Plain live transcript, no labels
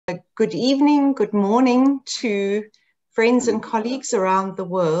Good evening, good morning to friends and colleagues around the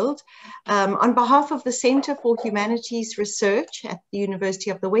world. On behalf of the Center for Humanities Research at the University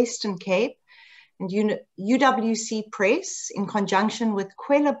of the Western Cape and UWC Press, in conjunction with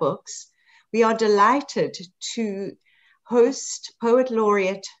Kwela Books, we are delighted to host Poet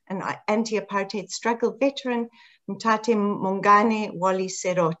Laureate and anti-apartheid struggle veteran Dr Mongane Wally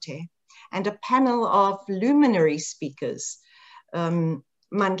Serote and a panel of luminary speakers,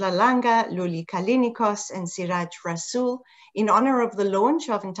 Mandla Langa, Luli Callinicos, and Ciraj Rassool, in honor of the launch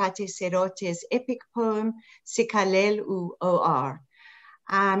of Ntate Serote's epic poem, Sikhahlel U-O-R.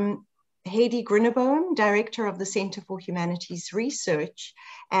 Heidi Grinneboom, Director of the Center for Humanities Research,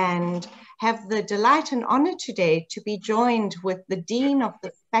 and have the delight and honor today to be joined with the Dean of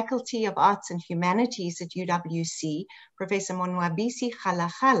the Faculty of Arts and Humanities at UWC, Professor Monwabisi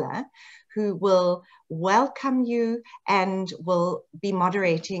Sikhahlel, who will welcome you and will be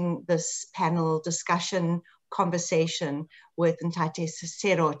moderating this panel discussion conversation with Ntate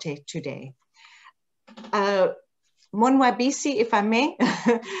Serote today. Monwabisi, if I may,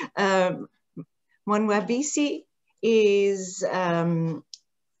 Monwabisi is, in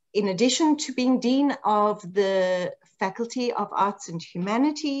addition to being Dean of the Faculty of Arts and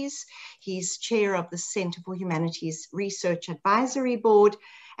Humanities, he's chair of the Center for Humanities Research Advisory Board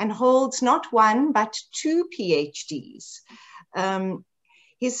and holds not one, but 2 PhDs.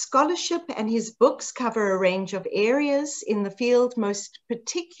 His scholarship and his books cover a range of areas in the field, most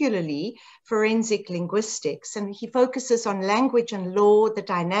particularly forensic linguistics, and he focuses on language and law, the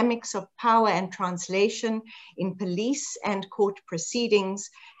dynamics of power and translation in police and court proceedings,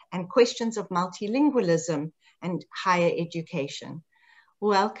 and questions of multilingualism and higher education.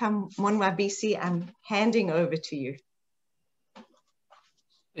 Welcome, Monwabisi. I'm handing over to you.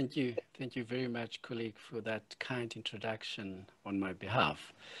 Thank you. Thank you very much, colleague, for that kind introduction on my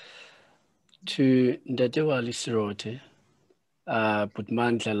behalf. To Dr Wally Serote, But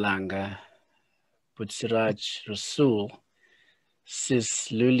Mandla Langa, But Ciraj Rassool, Sis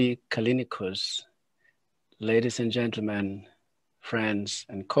Luli Callinicos, ladies and gentlemen, friends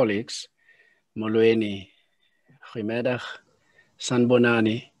and colleagues, Molweni, Goeiemiddag,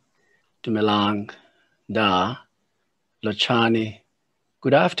 Sanbonani, Dumelang, Da, Lochani.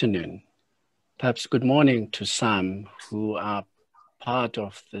 Good afternoon, perhaps good morning to some who are part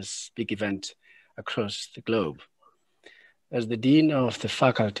of this big event across the globe. As the Dean of the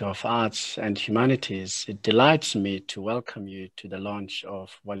Faculty of Arts and Humanities, it delights me to welcome you to the launch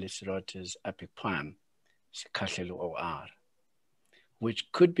of Wally Serote's epic poem, Sikhahlel U-O-R,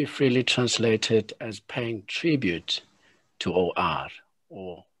 which could be freely translated as paying tribute to O-R,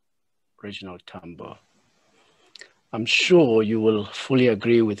 or original Tambo. I'm sure you will fully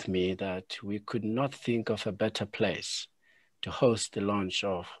agree with me that we could not think of a better place to host the launch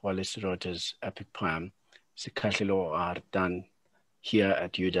of Wally Serote's epic poem, Sikhahlel U-O-R, done here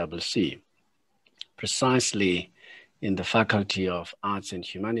at UWC, precisely in the Faculty of Arts and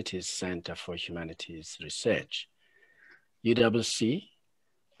Humanities Center for Humanities Research. UWC,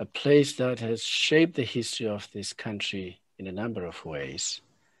 a place that has shaped the history of this country in a number of ways,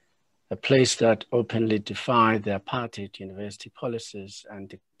 a place that openly defied the apartheid university policies and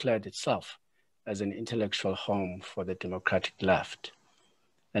declared itself as an intellectual home for the democratic left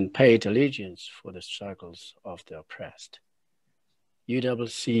and paid allegiance for the struggles of the oppressed.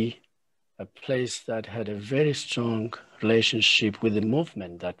 UWC, a place that had a very strong relationship with the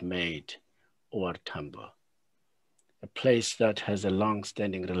movement that made OR Tambo, a place that has a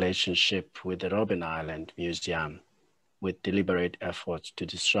long-standing relationship with the Robben Island Museum, with deliberate efforts to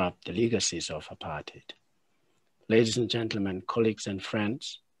disrupt the legacies of apartheid. Ladies and gentlemen, colleagues and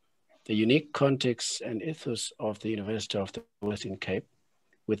friends, the unique context and ethos of the University of the Western Cape,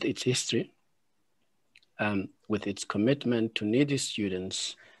 with its history, with its commitment to needy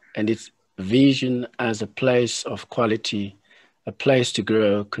students and its vision as a place of quality, a place to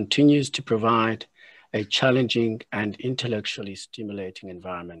grow, continues to provide a challenging and intellectually stimulating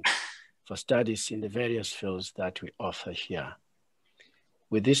environment for studies in the various fields that we offer here.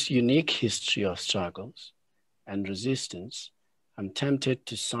 With this unique history of struggles and resistance, I'm tempted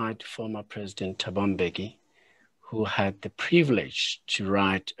to cite former President Thabo Mbeki, who had the privilege to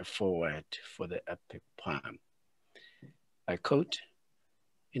write a foreword for the epic poem. I quote,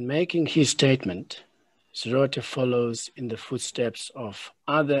 "In making his statement, Serote follows in the footsteps of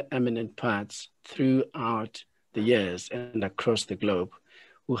other eminent poets throughout the years and across the globe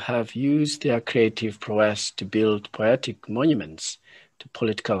who have used their creative prowess to build poetic monuments to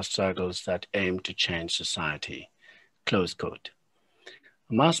political struggles that aim to change society." Close quote.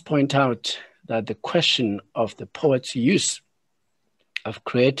 I must point out that the question of the poet's use of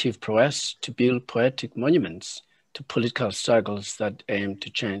creative prowess to build poetic monuments to political struggles that aim to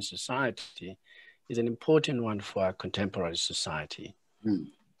change society is an important one for our contemporary society.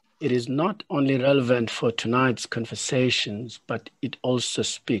 It is not only relevant for tonight's conversations, but it also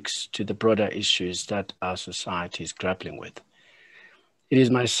speaks to the broader issues that our society is grappling with. It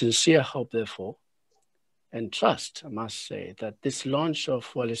is my sincere hope, therefore, and trust, I must say, that this launch of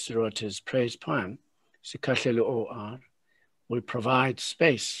Wally Serote's praise poem, Sikhahlel OR, will provide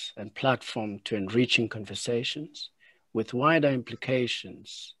space and platform to enriching conversations with wider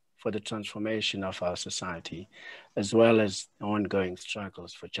implications for the transformation of our society, as well as ongoing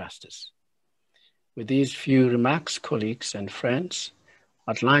struggles for justice. With these few remarks, colleagues and friends,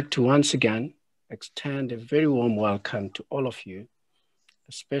 I'd like to once again extend a very warm welcome to all of you,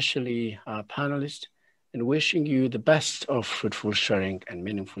 especially our panelists, and wishing you the best of fruitful sharing and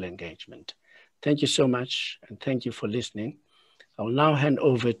meaningful engagement. Thank you so much, and thank you for listening. I will now hand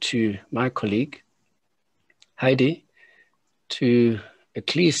over to my colleague, Heidi, to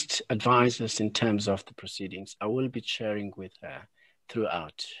at least advise us in terms of the proceedings. I will be sharing with her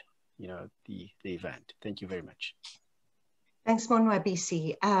throughout, the event. Thank you very much. Thanks,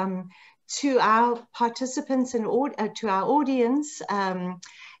 Monwabisi. To our participants and to our audience,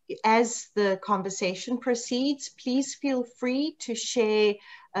 as the conversation proceeds, please feel free to share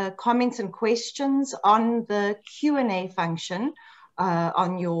comments and questions on the Q&A function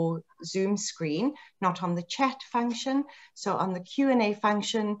on your Zoom screen, not on the chat function. So on the Q&A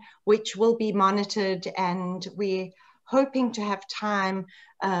function, which will be monitored, and we're hoping to have time,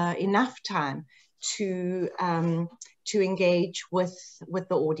 enough time to engage with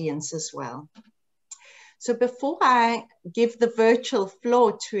the audience as well. So before I give the virtual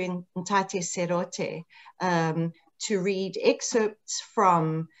floor to Ntate Serote to read excerpts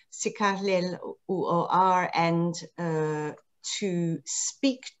from Sikhahlel UOR and to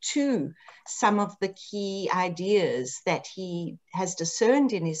speak to some of the key ideas that he has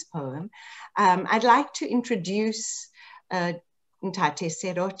discerned in his poem, I'd like to introduce Ntate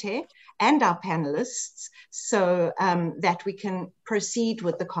Serote and our panelists so that we can proceed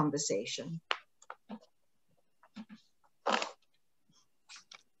with the conversation.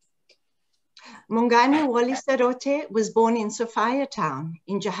 Mongane Wally Serote was born in Sophiatown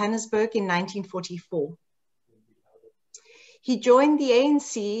in Johannesburg in 1944. He joined the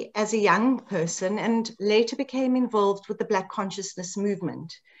ANC as a young person and later became involved with the Black Consciousness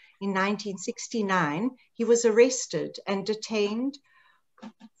movement. In 1969, he was arrested and detained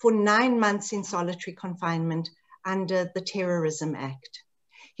for 9 months in solitary confinement under the Terrorism Act.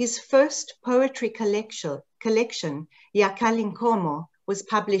 His first poetry collection, Yakalinkomo, was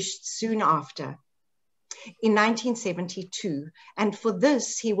published soon after, in 1972, and for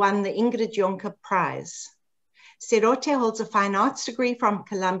this he won the Ingrid Jonker Prize. Serote holds a fine arts degree from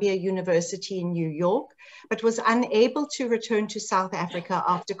Columbia University in New York, but was unable to return to South Africa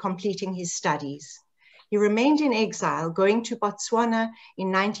after completing his studies. He remained in exile, going to Botswana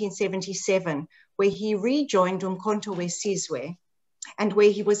in 1977, where he rejoined Umkhonto weSizwe, and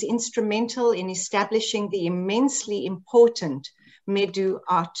where he was instrumental in establishing the immensely important Medu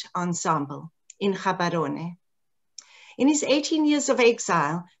Art Ensemble in Gaborone. In his 18 years of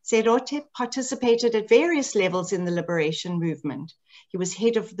exile, Serote participated at various levels in the liberation movement. He was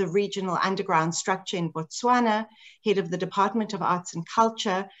head of the regional underground structure in Botswana, head of the Department of Arts and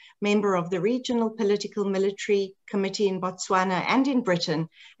Culture, member of the Regional Political Military Committee in Botswana and in Britain,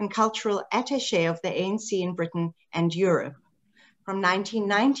 and cultural attaché of the ANC in Britain and Europe. From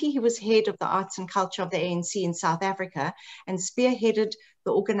 1990, he was head of the arts and culture of the ANC in South Africa and spearheaded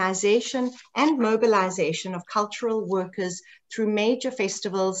the organization and mobilization of cultural workers through major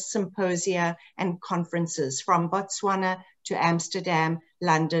festivals, symposia, and conferences from Botswana to Amsterdam,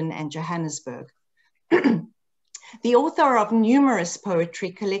 London, and Johannesburg. The author of numerous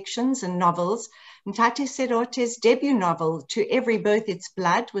poetry collections and novels, Ntate Serote's debut novel, To Every Birth Its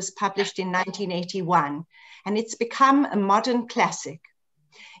Blood, was published in 1981, and it's become a modern classic.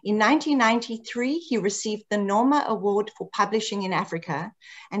 In 1993, he received the Norma Award for Publishing in Africa,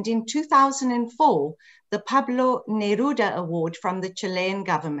 and in 2004, the Pablo Neruda Award from the Chilean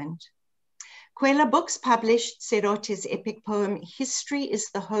government. Kwela Books published Serote's epic poem, History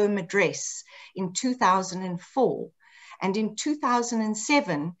is the Home Address, in 2004, and in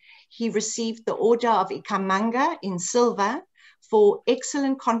 2007, he received the Order of Ikamanga in silver for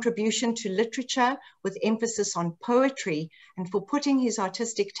excellent contribution to literature with emphasis on poetry and for putting his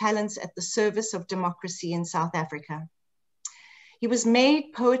artistic talents at the service of democracy in South Africa. He was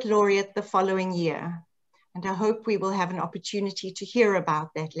made Poet Laureate the following year, and I hope we will have an opportunity to hear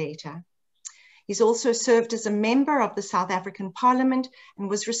about that later. He's also served as a member of the South African Parliament and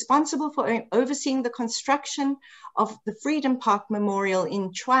was responsible for overseeing the construction of the Freedom Park Memorial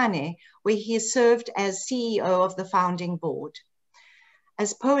in Tshwane, where he has served as CEO of the founding board.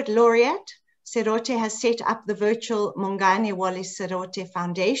 As Poet Laureate, Serote has set up the virtual Mongane Wally Serote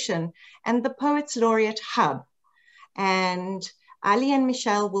Foundation and the Poets Laureate Hub. And Ali and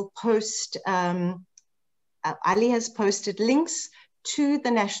Michelle will post, Ali has posted links to the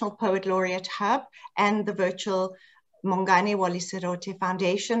National Poet Laureate Hub and the virtual Mongane Wally Serote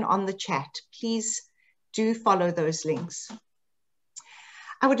Foundation on the chat. Please do follow those links.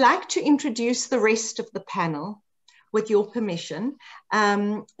 I would like to introduce the rest of the panel with your permission,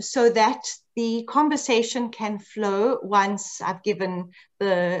 so that the conversation can flow once I've given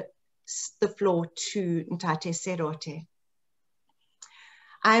the floor to Ntate Serote.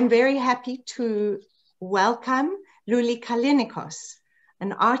 I'm very happy to welcome Luli Callinicos,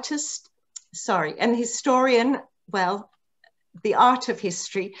 an artist, an historian, well, the art of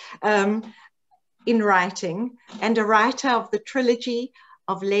history in writing, and a writer of the trilogy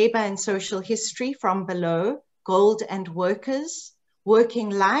of labor and social history From Below, Gold and Workers, Working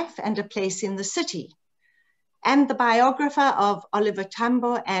Life and a Place in the City, and the biographer of Oliver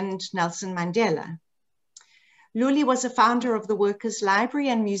Tambo and Nelson Mandela. Luli was a founder of the Workers' Library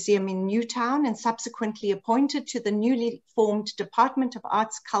and Museum in Newtown and subsequently appointed to the newly formed Department of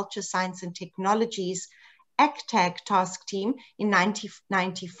Arts, Culture, Science and Technologies ACTAG task team in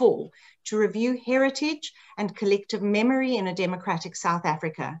 1994 to review heritage and collective memory in a democratic South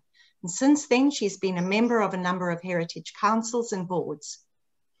Africa. And since then, she's been a member of a number of heritage councils and boards.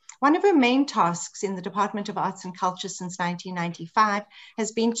 One of her main tasks in the Department of Arts and Culture since 1995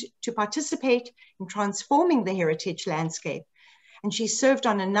 has been to participate in transforming the heritage landscape. And she served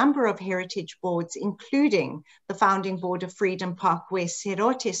on a number of heritage boards, including the founding board of Freedom Park, where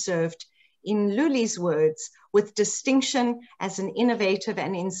Serote served, in Luli's words, with distinction as an innovative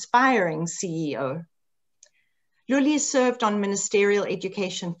and inspiring CEO. Luli served on ministerial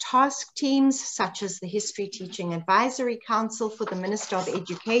education task teams, such as the History Teaching Advisory Council for the Minister of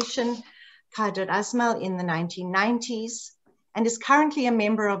Education, Kader Asmal, in the 1990s, and is currently a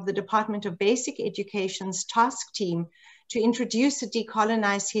member of the Department of Basic Education's task team to introduce a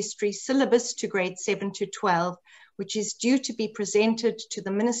decolonized history syllabus to grades 7 to 12, which is due to be presented to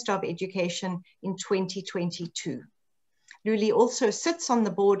the Minister of Education in 2022. Luli also sits on the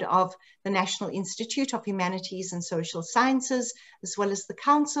board of the National Institute of Humanities and Social Sciences, as well as the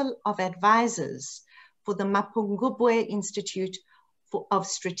Council of Advisors for the Mapungubwe Institute of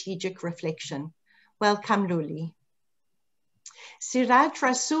Strategic Reflection. Welcome, Luli. Ciraj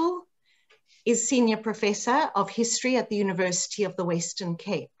Rassool is Senior Professor of History at the University of the Western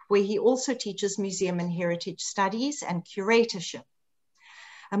Cape, where he also teaches Museum and Heritage Studies and Curatorship.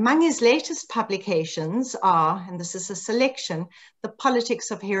 Among his latest publications are, and this is a selection, The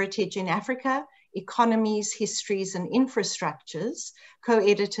Politics of Heritage in Africa, Economies, Histories and Infrastructures,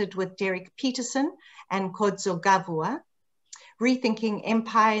 co-edited with Derek Peterson and Kodzo Gavua, Rethinking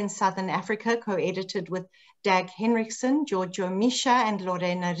Empire in Southern Africa, co-edited with Dag Henriksen, Giorgio Misha and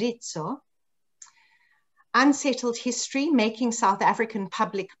Lorena Rizzo, Unsettled History, Making South African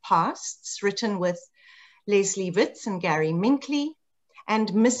Public Pasts, written with Leslie Witz and Gary Minkley,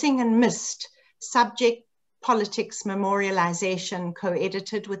 and Missing and Missed, Subject Politics Memorialization,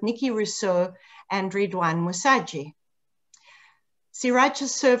 co-edited with Nikki Rousseau and Ridwan Musaji. Ciraj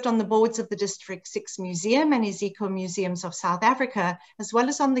has served on the boards of the District 6 Museum and Iziko Museums of South Africa, as well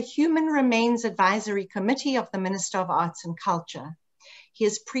as on the Human Remains Advisory Committee of the Minister of Arts and Culture. He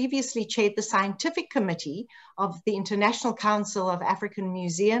has previously chaired the Scientific Committee of the International Council of African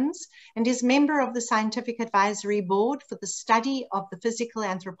Museums and is member of the Scientific Advisory Board for the Study of the Physical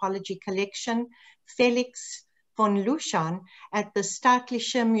Anthropology Collection Felix von Luschan at the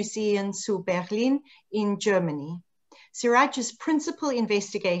Staatliche Museen zu Berlin in Germany. Ciraj is principal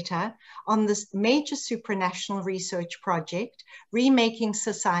investigator on this major supranational research project, Remaking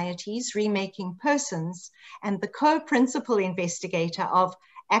Societies, Remaking Persons, and the co-principal investigator of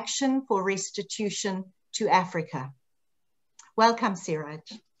Action for Restitution to Africa. Welcome,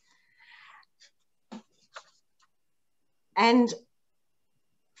 Ciraj. And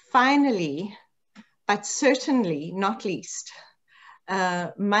finally, but certainly not least,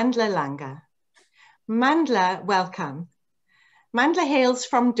 Mandla Langa. Mandla, welcome. Mandla hails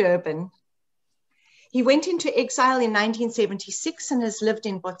from Durban. He went into exile in 1976 and has lived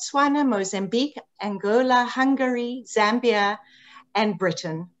in Botswana, Mozambique, Angola, Hungary, Zambia, and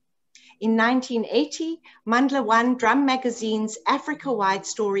Britain. In 1980, Mandla won Drum Magazine's Africa-wide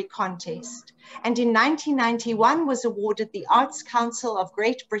story contest, and in 1991 was awarded the Arts Council of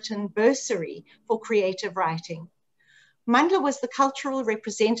Great Britain bursary for creative writing. Mandla was the cultural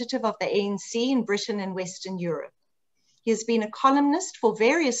representative of the ANC in Britain and Western Europe. He has been a columnist for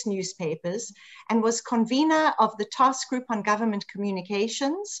various newspapers and was convener of the Task Group on Government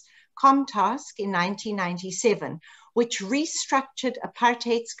Communications, ComTask, in 1997, which restructured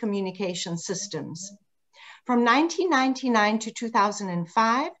apartheid's communication systems. From 1999 to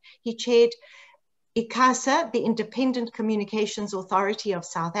 2005, he chaired ICASA, the Independent Communications Authority of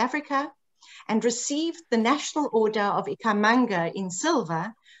South Africa, and received the National Order of Ikhamanga in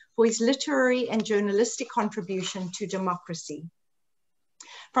silver for his literary and journalistic contribution to democracy.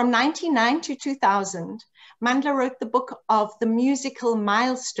 From 1999 to 2000, Mandla wrote the book of the musical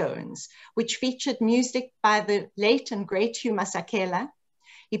Milestones, which featured music by the late and great Hugh Masekela.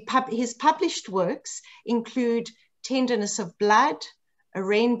 His published works include Tenderness of Blood, A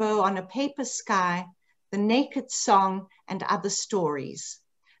Rainbow on a Paper Sky, The Naked Song, and Other Stories.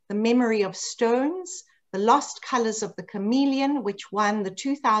 The Memory of Stones, The Lost Colors of the Chameleon, which won the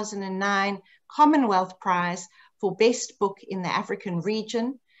 2009 Commonwealth Prize for Best Book in the African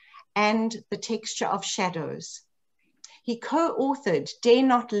Region, and The Texture of Shadows. He co-authored Dare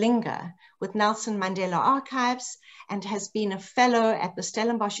Not Linger with Nelson Mandela Archives and has been a fellow at the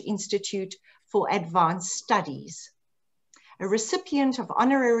Stellenbosch Institute for Advanced Studies. A recipient of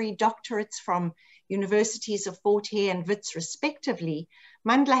honorary doctorates from Universities of Fort Hare and Wits respectively,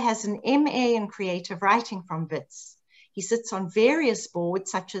 Mandla has an MA in creative writing from Wits. He sits on various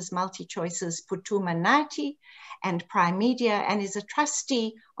boards such as MultiChoice's Putuma Nati and Prime Media, and is a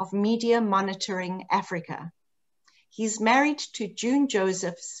trustee of Media Monitoring Africa. He's married to June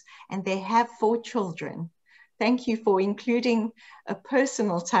Josephs and they have 4 children. Thank you for including a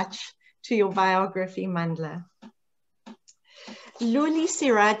personal touch to your biography, Mandla. Luli,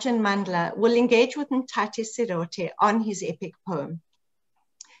 Ciraj and Mandla will engage with Ntate Serote on his epic poem,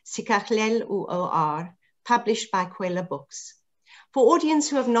 Sikhahlel U-O-R, published by Kwela Books. For audience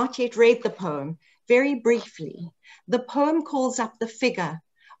who have not yet read the poem, very briefly, the poem calls up the figure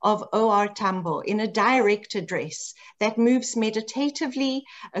of O.R. Tambo in a direct address that moves meditatively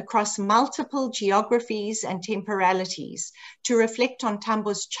across multiple geographies and temporalities to reflect on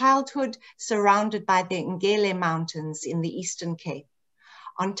Tambo's childhood surrounded by the Ngele Mountains in the Eastern Cape,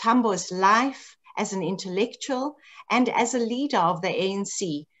 on Tambo's life as an intellectual and as a leader of the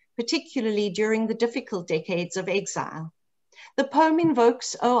ANC, particularly during the difficult decades of exile. The poem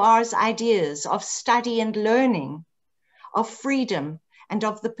invokes O.R.'s ideas of study and learning, of freedom, and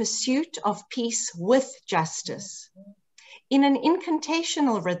of the pursuit of peace with justice. In an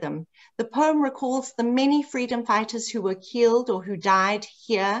incantational rhythm, the poem recalls the many freedom fighters who were killed or who died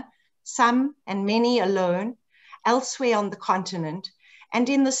here, some and many alone, elsewhere on the continent, and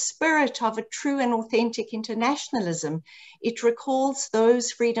in the spirit of a true and authentic internationalism, it recalls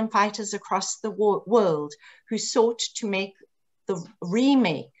those freedom fighters across the world who sought to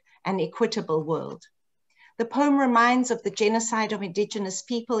remake an equitable world. The poem reminds of the genocide of indigenous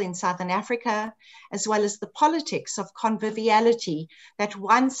people in Southern Africa, as well as the politics of conviviality that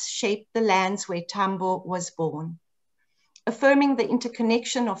once shaped the lands where Tambo was born. Affirming the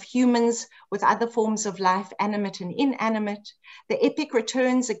interconnection of humans with other forms of life, animate and inanimate, the epic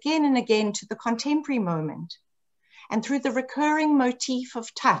returns again and again to the contemporary moment. And through the recurring motif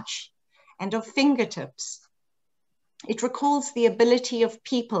of touch and of fingertips, it recalls the ability of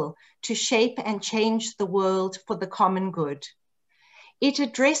people to shape and change the world for the common good. It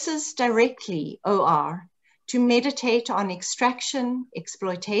addresses directly O.R. to meditate on extraction,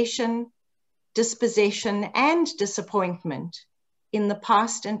 exploitation, dispossession, and disappointment in the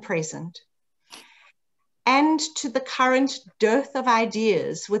past and present, and to the current dearth of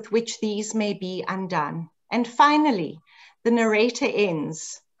ideas with which these may be undone. And finally, the narrator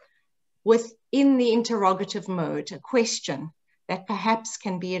ends with, in the interrogative mode, a question that perhaps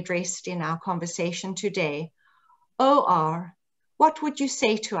can be addressed in our conversation today. O.R., what would you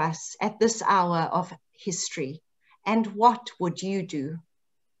say to us at this hour of history? And what would you do?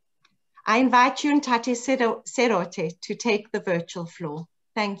 I invite you, Ntate Serote, to take the virtual floor.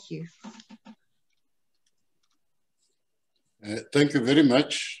 Thank you. Thank you very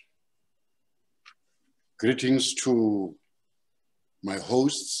much. Greetings to my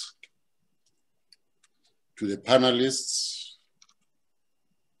hosts, to the panelists,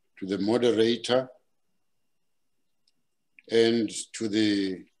 to the moderator, and to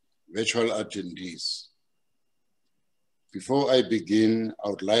the virtual attendees. Before I begin, I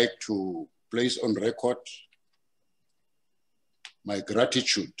would like to place on record my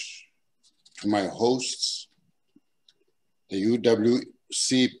gratitude to my hosts, the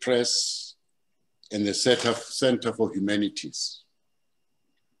UWC Press and the Center for Humanities,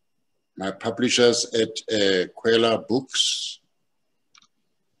 my publishers at Kwela Books,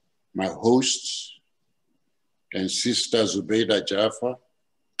 my host and sister Zubeida Jaffa,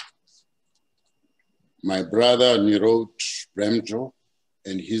 my brother Nirot Bremjo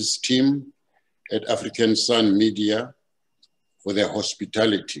and his team at African Sun Media for their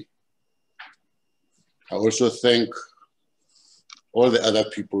hospitality. I also thank all the other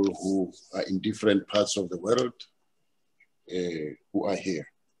people who are in different parts of the world who are here.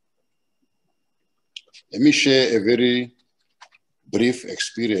 Let me share a very brief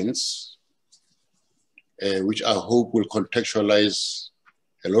experience which I hope will contextualize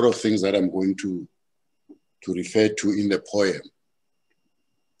a lot of things that I'm going to refer to in the poem.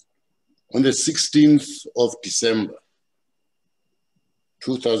 On the 16th of December,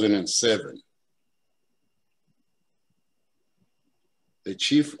 2007, the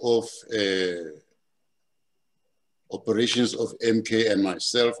chief of operations of MK and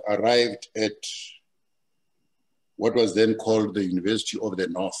myself arrived at what was then called the University of the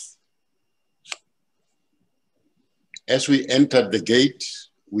North. As we entered the gate,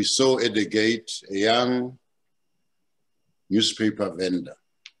 we saw at the gate a young newspaper vendor.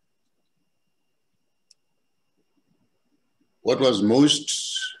 What was most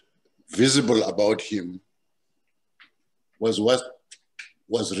visible about him was what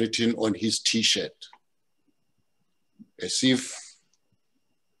was written on his T-shirt, as if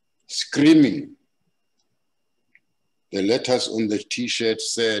screaming. The letters on the T-shirt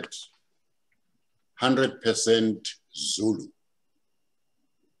said, 100% Zulu.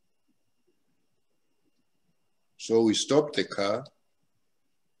 So we stopped the car,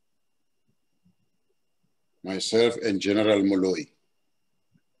 myself and General Moloi.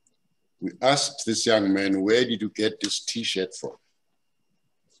 We asked this young man, where did you get this T-shirt from?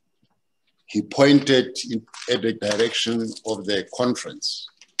 He pointed at the direction of the conference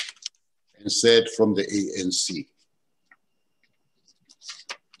and said, from the ANC.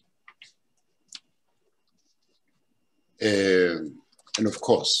 And of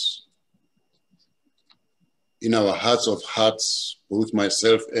course, in our hearts of hearts, both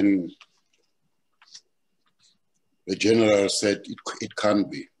myself and the general said it can't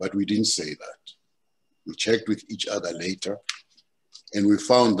be, but we didn't say that. We checked with each other later, and we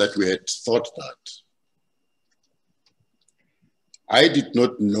found that we had thought that. I did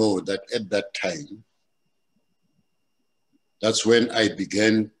not know that at that time, that's when I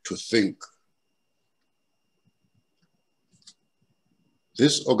began to think,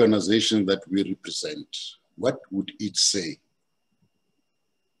 this organization that we represent, what would it say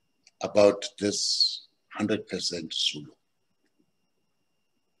about this 100% Zulu?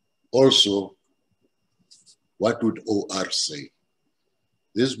 Also, what would OR say?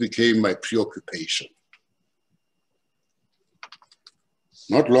 This became my preoccupation.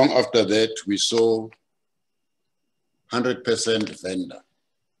 Not long after that, we saw 100% vendor.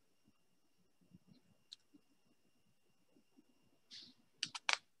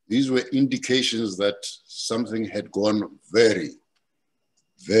 These were indications that something had gone very,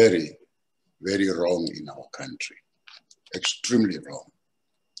 very, very wrong in our country, extremely wrong.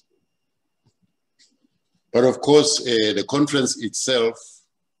 But of course, the conference itself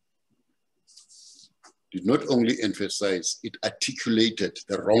did not only emphasize, it articulated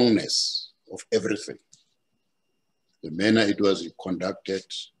the wrongness of everything. The manner it was conducted,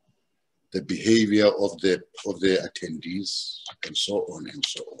 the behavior of the attendees, and so on and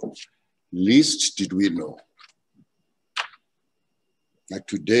so on. Least did we know that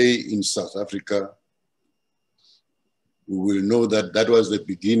today in South Africa, we will know that that was the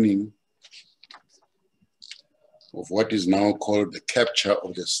beginning of what is now called the capture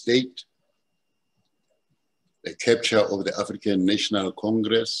of the state, the capture of the African National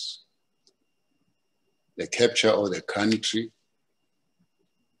Congress, the capture of the country,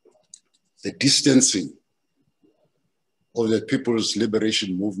 the distancing of the People's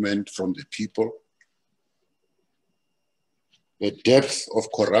Liberation Movement from the people, the depth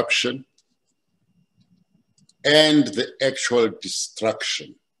of corruption, and the actual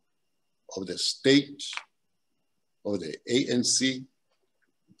destruction of the state, of the ANC,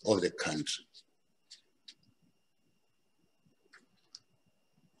 of the country.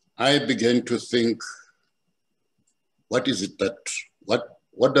 I began to think, what is it that,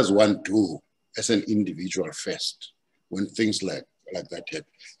 what does one do as an individual first when things like that happen?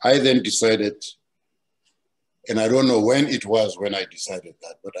 I then decided, and I don't know when it was when I decided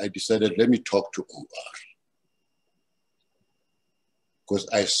that, but I decided, let me talk to OR. because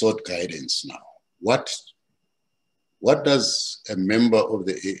I sought guidance now. What does a member of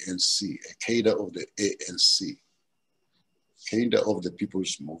the ANC, a cadre of the ANC, cadre of the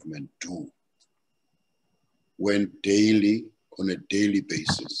People's Movement do when on a daily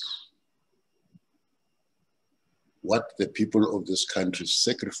basis, what the people of this country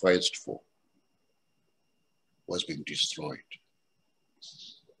sacrificed for was being destroyed?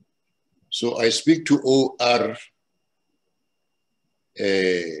 So I speak to OR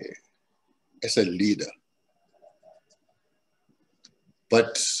as a leader.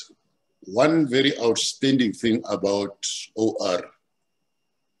 But one very outstanding thing about OR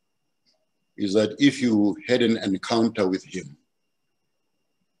is that if you had an encounter with him,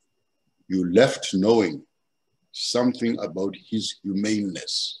 you left knowing something about his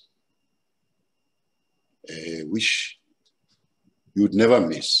humaneness, which you'd never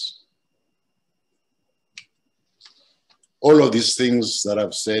miss. All of these things that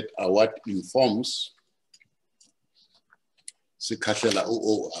I've said are what informs Sikhahlel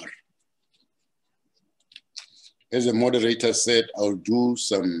OR. As the moderator said, I'll do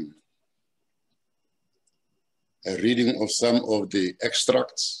a reading of some of the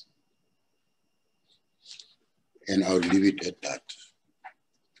extracts, and I'll leave it at that.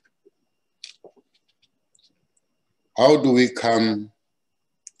 How do we come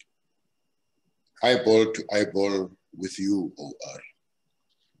eyeball to eyeball with you, OR?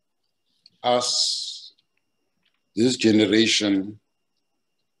 Us, this generation,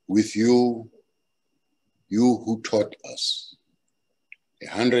 with you who taught us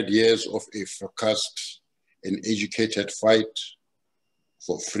 100 years of a focused and educated fight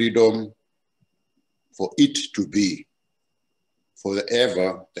for freedom, for it to be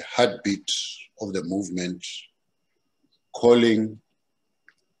forever the heartbeat of the movement, calling,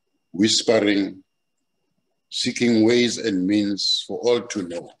 whispering, seeking ways and means for all to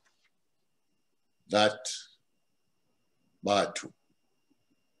know that Batu,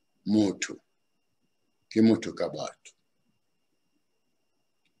 Mutu, Kimutu Kabatu.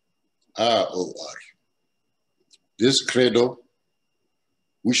 OR. This credo,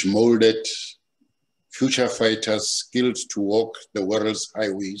 which molded future fighters skilled to walk the world's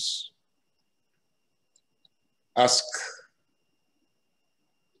highways, ask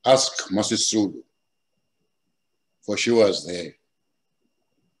Masisulu, for she was there,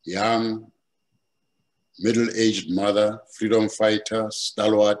 young, middle-aged mother, freedom fighter,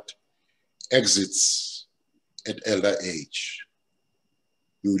 stalwart, exits at elder age.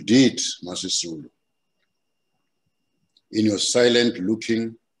 You did, Masisulu. In your silent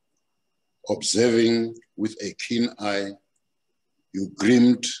looking, observing with a keen eye, you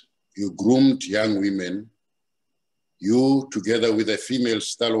groomed young women. You, together with the female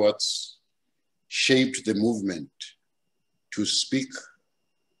stalwarts, shaped the movement to speak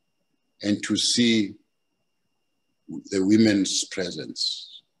and to see the women's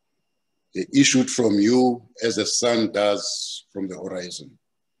presence. They issued from you as the sun does from the horizon,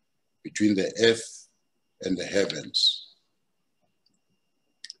 between the earth and the heavens.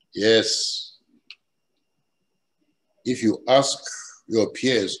 Yes, if you ask your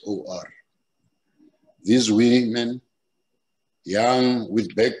peers, OR, these women, young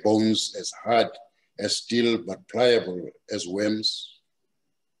with backbones as hard as steel but pliable as worms,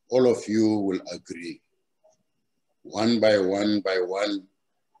 all of you will agree. One by one,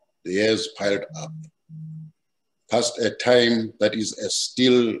 the years piled up, past a time that is as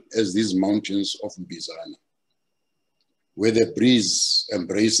still as these mountains of Mbizana, where the breeze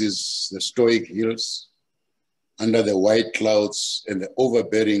embraces the stoic hills under the white clouds and the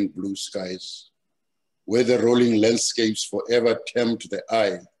overbearing blue skies, where the rolling landscapes forever tempt the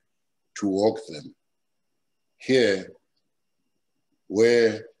eye to walk them. Here,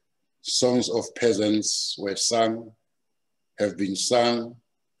 where songs of peasants were sung, have been sung,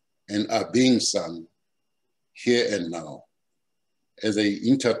 and are being sung here and now, as they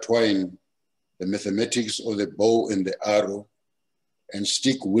intertwine the mathematics of the bow and the arrow, and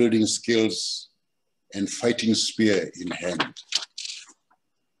stick-wielding skills and fighting spear in hand.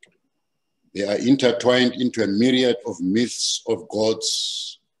 They are intertwined into a myriad of myths of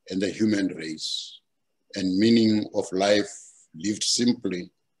gods and the human race, and meaning of life lived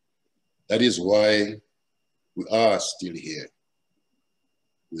simply. That is why we are still here.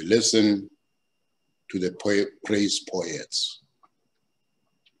 We listen to the praise poets.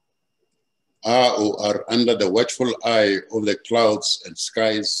 Are under the watchful eye of the clouds and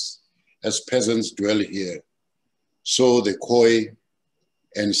skies as peasants dwell here. So the koi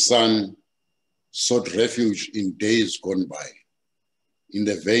and sun sought refuge in days gone by, in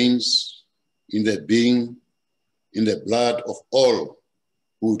the veins, in the being, in the blood of all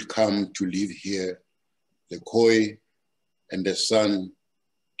who would come to live here. The Khoi and the San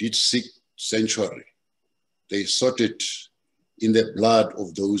did seek sanctuary. They sought it in the blood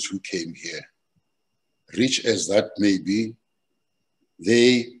of those who came here. Rich as that may be,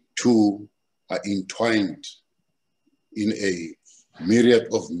 they too are entwined in a myriad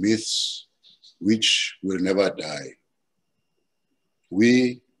of myths which will never die.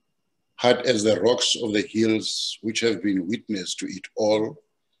 We, hard as the rocks of the hills which have been witness to it all,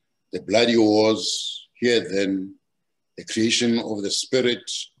 the bloody wars, here then, the creation of the spirit,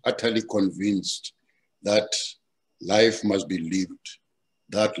 utterly convinced that life must be lived,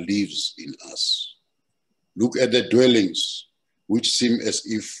 that lives in us. Look at the dwellings which seem as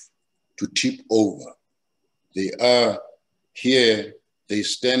if to tip over. They are here, they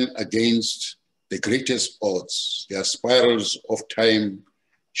stand against the greatest odds. They are spirals of time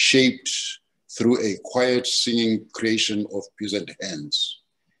shaped through a quiet singing creation of peasant hands,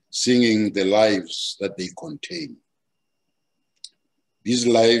 singing the lives that they contain. These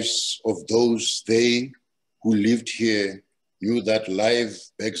lives of those they who lived here knew that life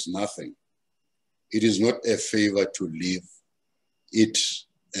begs nothing. It is not a favor to live it,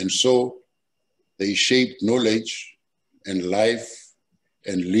 and so they shaped knowledge and life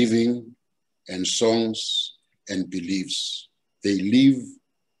and living and songs and beliefs. They live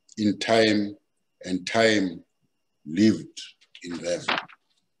in time and time lived in them.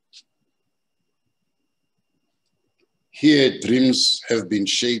 Here, dreams have been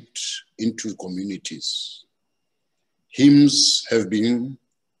shaped into communities. Hymns have been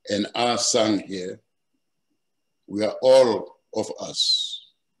and are sung here. We are all of us,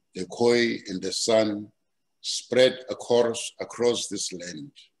 the Khoi and the San, spread across this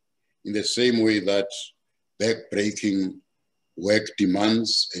land in the same way that back-breaking work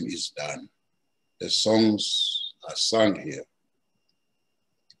demands and is done. The songs are sung here,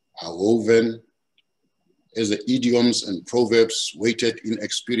 are woven as the idioms and proverbs weighted in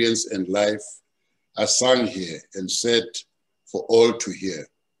experience and life are sung here and said for all to hear.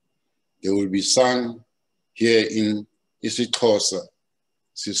 They will be sung here in isiXhosa,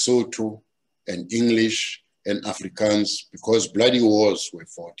 Sesotho, and English and Afrikaans because bloody wars were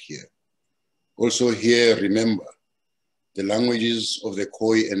fought here. Also here, remember, the languages of the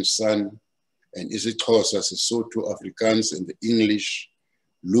Khoi and San and isiXhosa, Sesotho, Afrikaans, and the English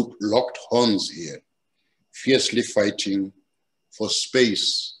locked horns here, fiercely fighting for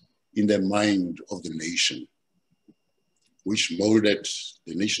space in the mind of the nation, which molded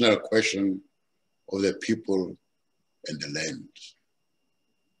the national question of the people and the land.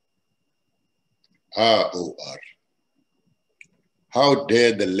 R.O.R. How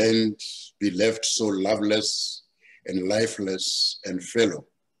dare the land be left so loveless and lifeless and fallow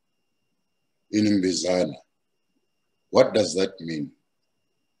in Mbizana? What does that mean?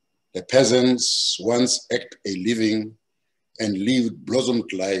 The peasants once act a living and lived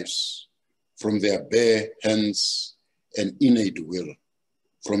blossomed lives from their bare hands and innate will,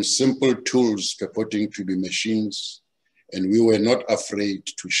 from simple tools purporting to be machines, and we were not afraid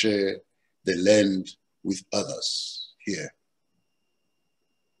to share the land with others here.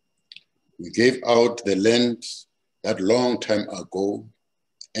 We gave out the land that long time ago,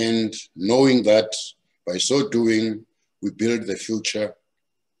 and knowing that by so doing, we build the future,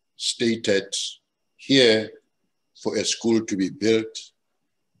 stated here for a school to be built,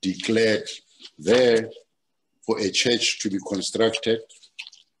 declared there for a church to be constructed,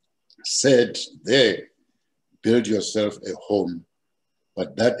 said there, build yourself a home.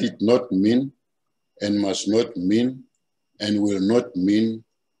 But that did not mean and must not mean and will not mean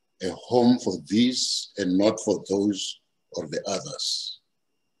a home for these and not for those or the others.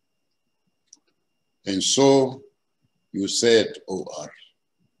 And so you said, O.R.,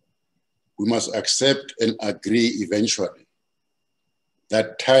 we must accept and agree eventually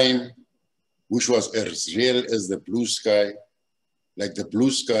that time, which was as real as the blue sky, like the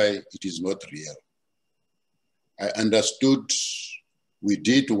blue sky, it is not real. I understood we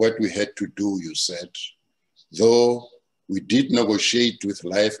did what we had to do, you said. Though we did negotiate with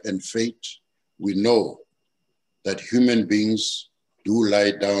life and fate, we know that human beings do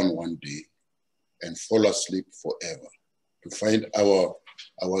lie down one day and fall asleep forever. To find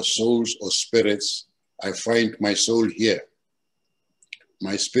our souls or spirits, I find my soul here.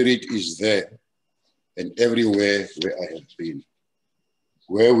 My spirit is there and everywhere where I have been,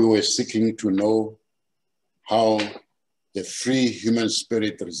 where we were seeking to know how the free human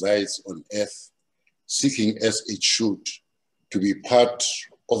spirit resides on earth, seeking as it should to be part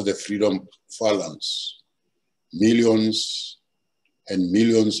of the freedom phalanx. Millions and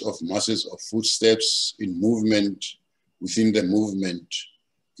millions of masses of footsteps in movement within the movement,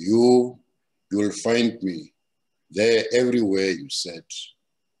 You will find me there everywhere, you said,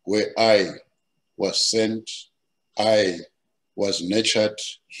 where I was sent, I was nurtured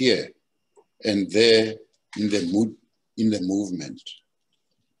here and there in the movement.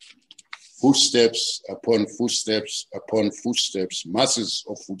 Footsteps upon footsteps upon footsteps, masses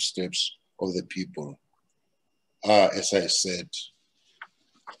of footsteps of the people are, as I said,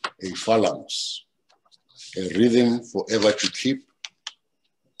 a phalanx, a rhythm forever to keep.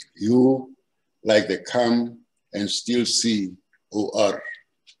 You, like the calm and still sea, OR,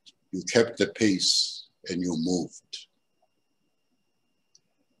 you kept the pace and you moved.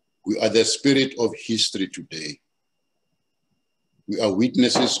 We are the spirit of history today. We are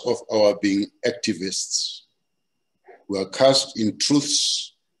witnesses of our being activists. We are cast in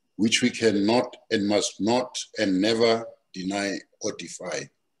truths which we cannot and must not and never deny or defy,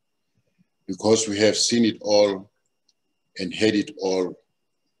 because we have seen it all and heard it all.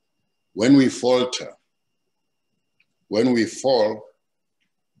 When we falter, when we fall,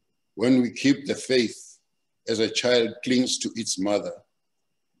 when we keep the faith as a child clings to its mother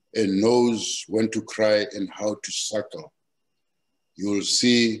and knows when to cry and how to suckle, you will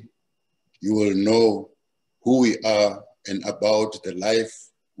see, you will know who we are and about the life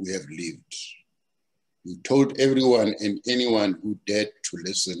we have lived. You told everyone and anyone who dared to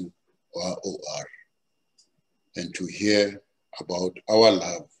listen or and to hear about our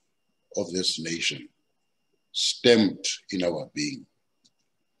love of this nation, stamped in our being.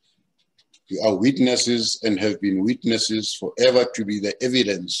 We are witnesses and have been witnesses forever to be the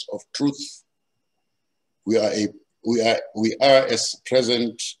evidence of truth. We are as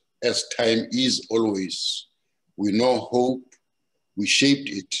present as time is always. We know hope. We shaped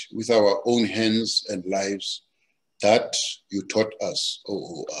it with our own hands and lives. That you taught us,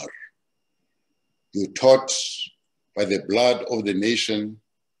 OOR. You taught by the blood of the nation,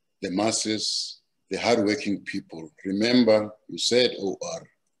 the masses, the hardworking people. Remember, you said, OR,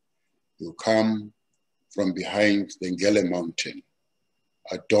 you come from behind the Ngele mountain,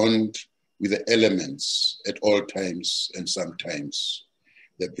 adorned with the elements at all times and sometimes.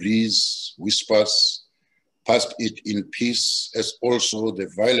 The breeze whispers past it in peace, as also the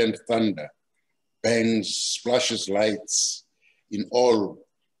violent thunder bangs, splashes lights in all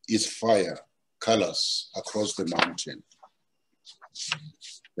its fire colors across the mountain.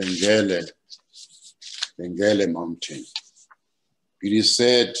 The Ngele mountain. It is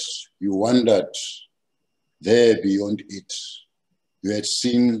said you wandered there beyond it. You had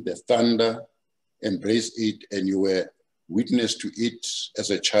seen the thunder, embraced it, and you were witness to it as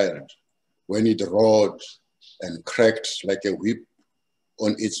a child when it roared and cracked like a whip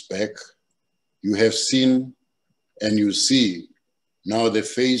on its back. You have seen and you see now the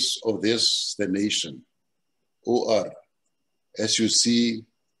face of this, the nation. OR, as you see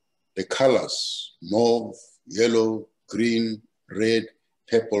the colors, mauve, yellow, green, red,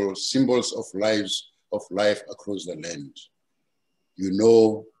 purple, symbols of life across the land. You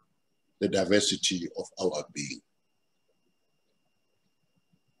know the diversity of our being.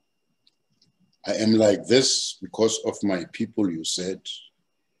 I am like this because of my people, you said.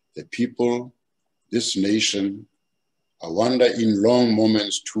 The people, this nation, I wonder in long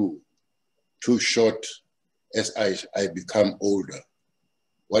moments too short as I become older.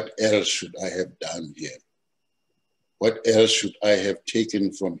 What else should I have done here? What else should I have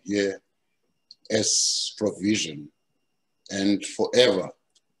taken from here as provision? And forever,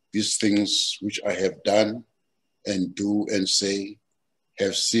 these things which I have done and do and say,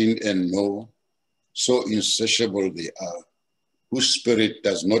 have seen and know, so insatiable they are, whose spirit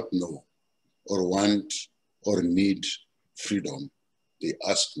does not know or want or need freedom. They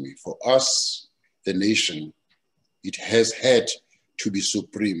ask me, for us, the nation, it has had to be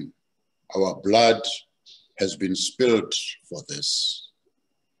supreme. Our blood has been spilled for this.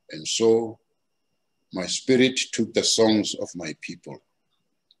 And so my spirit took the songs of my people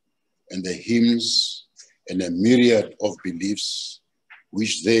and the hymns and a myriad of beliefs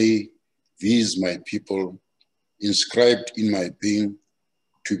which these my people, inscribed in my being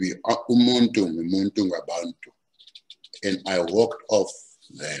to be umuntu ngumuntu ngabantu. And I walked off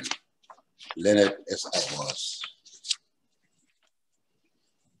then, learned as I was.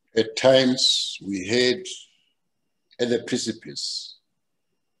 At times we heard at the precipice,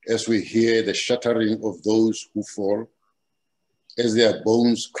 as we hear the shattering of those who fall, as their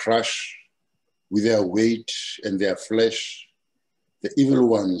bones crush with their weight and their flesh, the evil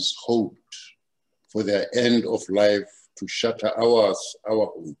ones hoped for their end of life to shatter our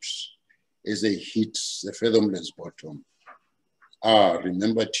hopes as they hit the fathomless bottom.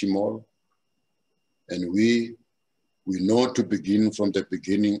 Remember Timor? And we We know to begin from the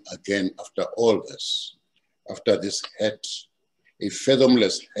beginning again after all this, after this hurt, a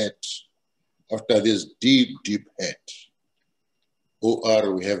fathomless hurt, after this deep, deep hurt.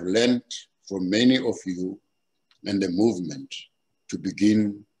 OR, we have learned from many of you and the movement to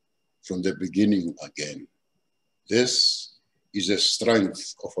begin from the beginning again. This is the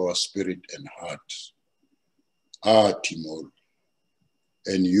strength of our spirit and heart. Ah, Timor,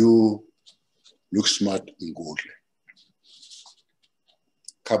 and you look smart and good.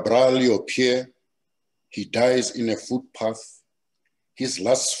 Cabral, your peer, he dies in a footpath. His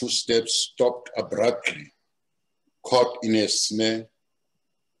last footsteps stopped abruptly, caught in a snare,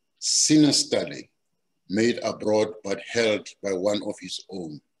 sinisterly made abroad but held by one of his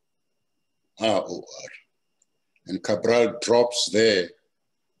own. Ah, OR. And Cabral drops there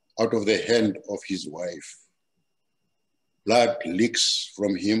out of the hand of his wife. Blood leaks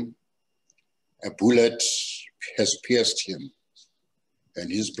from him. A bullet has pierced him,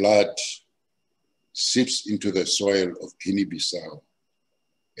 and his blood seeps into the soil of Guinea-Bissau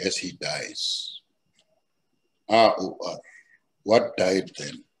as he dies. Ah, OR. What died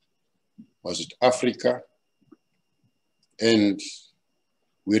then? Was it Africa? And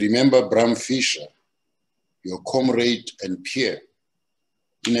we remember Bram Fischer, your comrade and peer,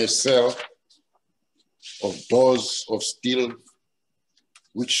 in a cell of doors of steel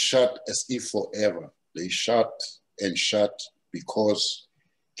which shut as if forever. They shut and shut because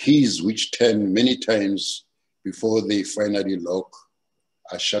keys which turn many times before they finally lock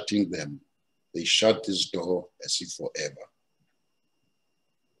are shutting them. They shut this door as if forever.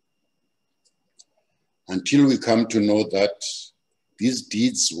 Until we come to know that these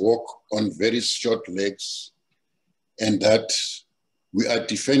deeds walk on very short legs and that we are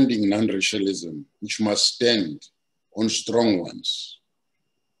defending non-racialism, which must stand on strong ones.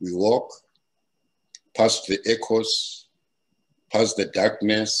 We walk past the echoes, past the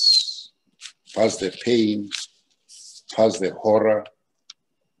darkness, past the pain, past the horror.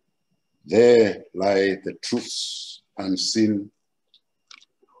 There lie the truths unseen.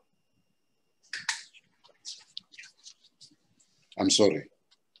 I'm sorry.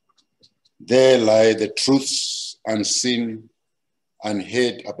 There lie the truths unseen,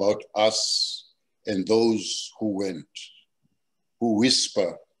 unheard about us and those who went, who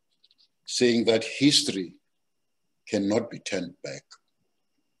whisper, saying that history cannot be turned back.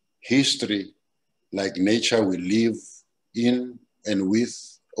 History, like nature we live in and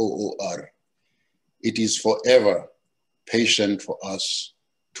with OOR, it is forever patient for us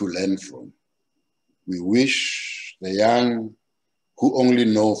to learn from. We wish the young who only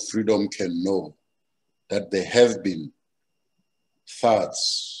know freedom can know that there have been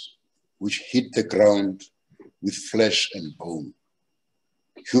thoughts which hit the ground with flesh and bone.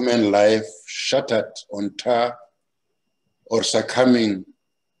 Human life shattered on tar or succumbing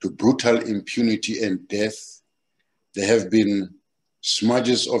to brutal impunity and death. There have been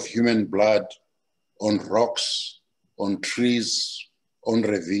smudges of human blood on rocks, on trees, on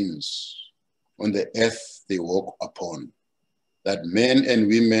ravines, on the earth they walk upon. That men and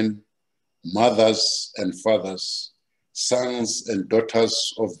women, mothers and fathers, sons and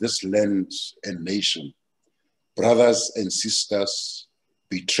daughters of this land and nation, brothers and sisters,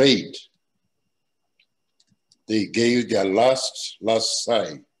 betrayed. They gave their last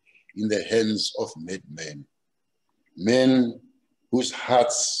sigh in the hands of madmen. Men whose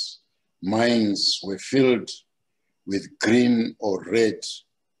hearts, minds were filled with green or red,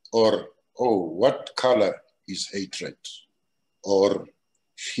 or, oh, what color is hatred? Or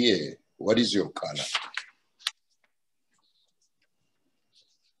fear, what is your color?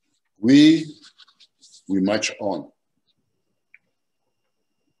 We march on,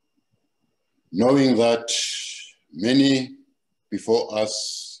 knowing that many before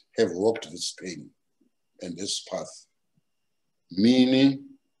us have walked this pain and this path. Mini,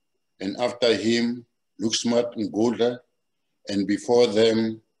 and after him, Luxmat Ngula, and before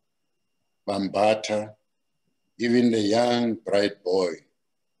them, Bambata, even the young bright boy,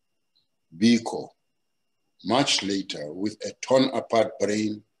 Biko, much later with a torn apart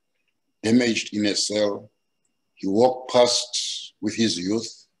brain, damaged in a cell, he walked past with his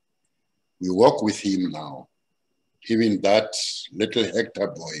youth. We walk with him now. Even that little Hector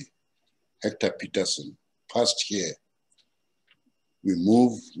boy, Hector Peterson, passed here. We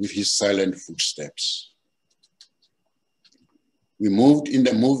move with his silent footsteps. We moved in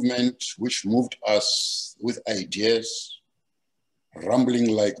the movement which moved us with ideas, rumbling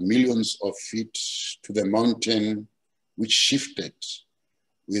like millions of feet to the mountain which shifted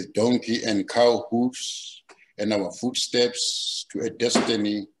with donkey and cow hooves and our footsteps to a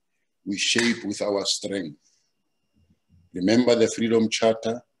destiny we shape with our strength. Remember the Freedom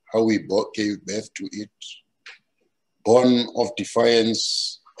Charter, how we gave birth to it, born of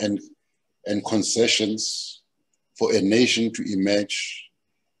defiance and concessions for a nation to emerge.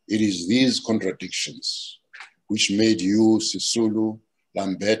 It is these contradictions which made you, Sisulu,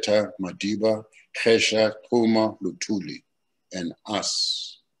 Lambeta, Madiba, Khesha, Thuma, Lutuli, and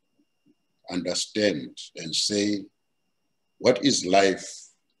us understand and say, what is life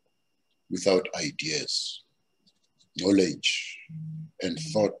without ideas, knowledge, and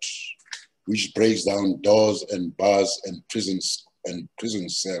thought, which breaks down doors and bars and prison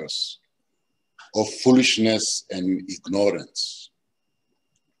cells of foolishness and ignorance?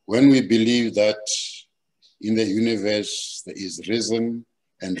 When we believe that in the universe there is reason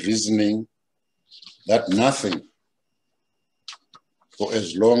and reasoning, that nothing, for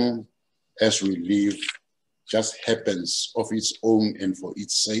as long as we live, just happens of its own and for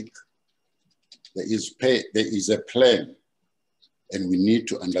its sake, there is a plan, and we need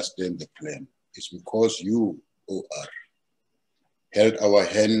to understand the plan. It's because you, OR, held our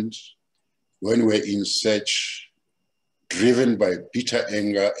hand when we're in search, driven by bitter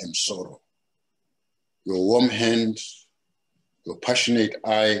anger and sorrow. Your warm hand, your passionate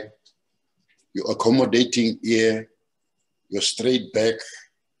eye, your accommodating ear, your straight back,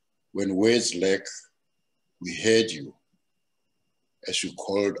 when words lack, we heard you as you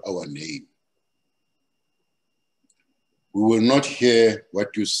called our name. We will not hear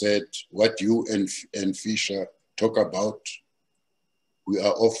what you said, what you and Fisher talk about. We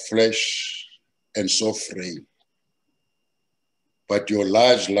are of flesh and so frail. But your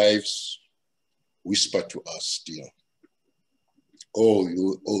large lives whisper to us still. Oh,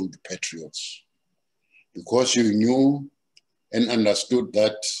 you old patriots, because you knew and understood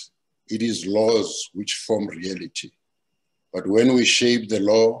that it is laws which form reality. But when we shape the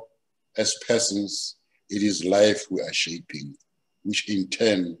law as persons, it is life we are shaping, which in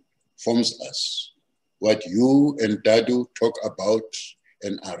turn forms us. What you and Dadu talk about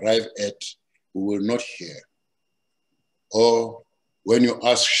and arrive at, we will not hear. Or when you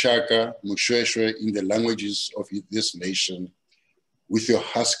ask Shaka, Mushweshwe in the languages of this nation, with your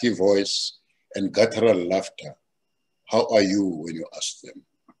husky voice and guttural laughter, how are you when you ask them?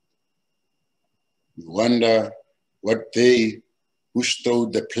 We wonder what they who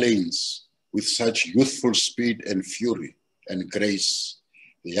strode the plains with such youthful speed and fury and grace,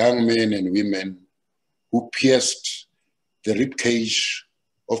 the young men and women who pierced the ribcage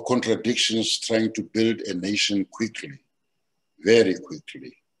of contradictions trying to build a nation quickly, very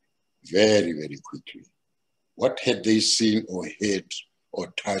quickly, very, very quickly. What had they seen or heard or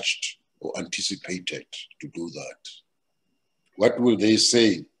touched or anticipated to do that? What will they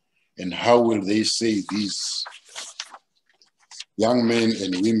say, and how will they say these young men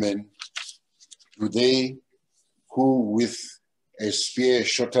and women? Do they who with a spear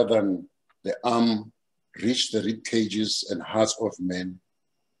shorter than the arm reach the rib cages and hearts of men?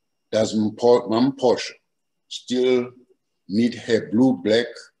 Does Mam Portia still need her blue-black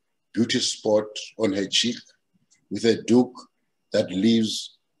beauty spot on her cheek with a duke that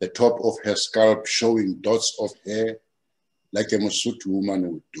leaves the top of her scalp showing dots of hair like a Mosotho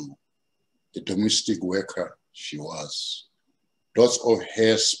woman would do, the domestic worker she was? Dots of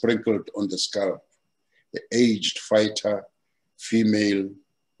hair sprinkled on the scalp, the aged fighter, female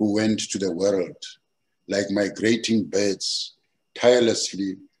who went to the world, like migrating birds,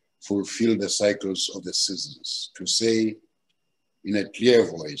 tirelessly fulfill the cycles of the seasons, to say in a clear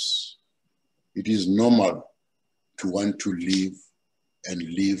voice, it is normal to want to live and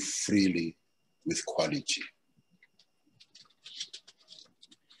live freely with quality.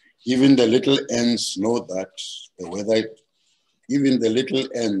 Even the little ants know that the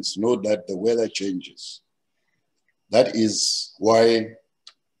weather changes. That is why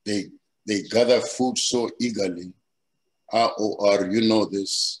they gather food so eagerly. ROR, you know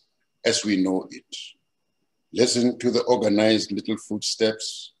this, as we know it. Listen to the organized little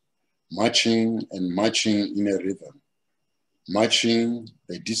footsteps, marching and marching in a rhythm. Marching,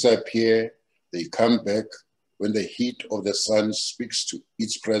 they disappear, they come back when the heat of the sun speaks to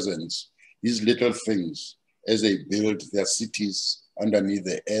its presence. These little things, as they build their cities underneath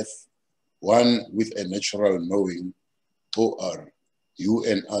the earth, one with a natural knowing, OR, you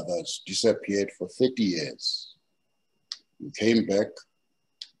and others disappeared for 30 years. You came back.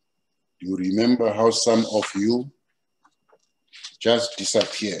 Do you remember how some of you just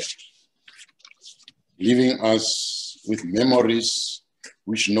disappeared, leaving us with memories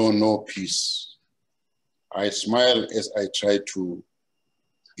which know no peace? I smile as I try to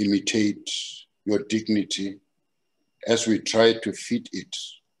imitate your dignity as we try to fit it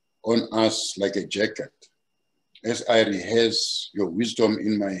on us like a jacket, as I rehearse your wisdom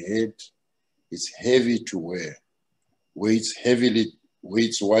in my head, it's heavy to wear, weighs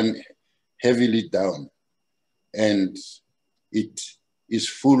one heavily down, and it is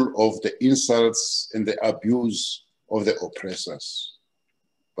full of the insults and the abuse of the oppressors.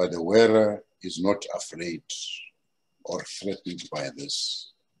 But the wearer is not afraid or threatened by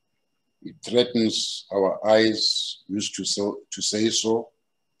this. It threatens our eyes used to say so.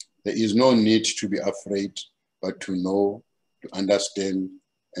 There is no need to be afraid, but to know, to understand,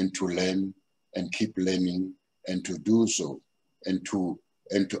 and to learn, and keep learning, and to do so, and to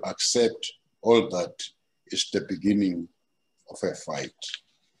accept all that is the beginning of a fight.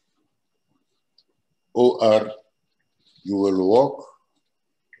 OR, you will walk,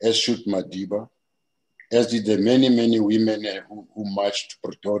 as should Madiba, as did the many, many women who marched to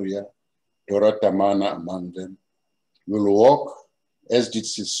Pretoria, Dora Tamana among them. You will walk, as did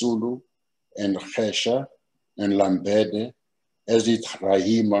Sisulu and Khesha and Lambede, as did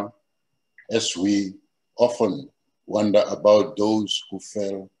Rahima, as we often wonder about those who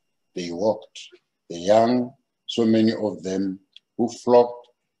fell, they walked. The young, so many of them who flocked,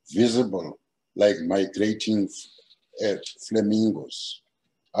 visible like migrating flamingos,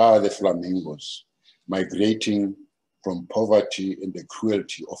 the flamingos, migrating from poverty and the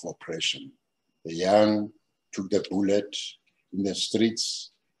cruelty of oppression. The young took the bullet in the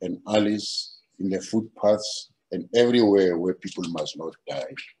streets and alleys, in the footpaths, and everywhere where people must not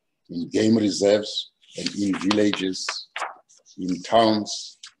die, in game reserves and in villages, in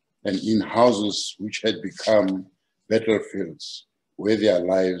towns, and in houses which had become battlefields where their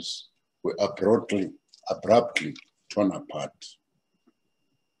lives were abruptly torn apart.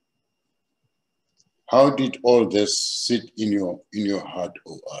 How did all this sit in your heart,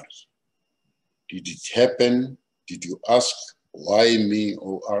 OR? Did it happen? Did you ask, why me,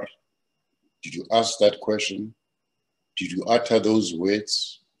 OR? Did you ask that question? Did you utter those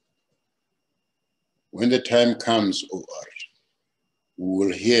words? When the time comes, OR, we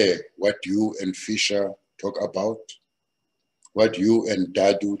will hear what you and Fisher talk about, what you and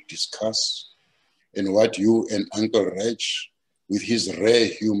Dadu discuss, and what you and Uncle Reg, with his rare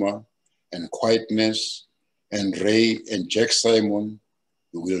humor and quietness, and Ray and Jack Simon,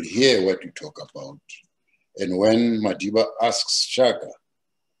 you will hear what you talk about. And when Madiba asks Shaka,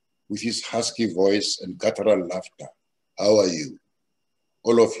 with his husky voice and guttural laughter, how are you?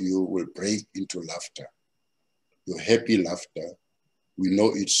 All of you will break into laughter. Your happy laughter, we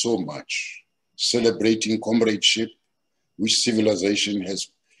know it so much, celebrating comradeship, which civilization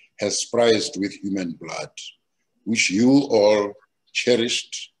has prized with human blood, which you all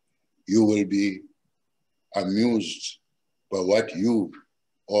cherished. You will be amused by what you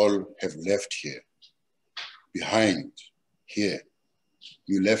all have left here, behind here.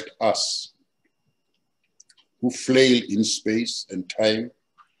 You left us, who flail in space and time,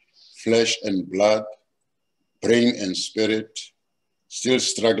 flesh and blood, brain and spirit, still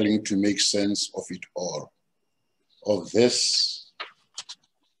struggling to make sense of it all, of this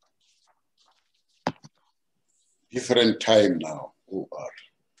different time now, OR.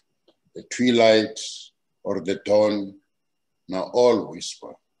 The twilight or the dawn now all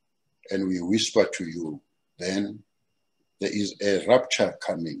whisper, and we whisper to you, then there is a rapture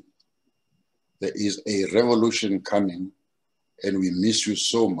coming. There is a revolution coming, and we miss you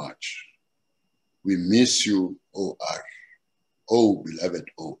so much. We miss you, OR. Oh, beloved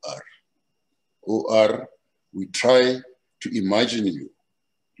OR. OR, we try to imagine you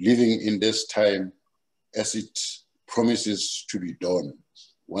living in this time as it promises to be dawn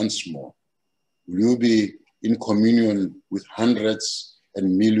once more. Will you be in communion with hundreds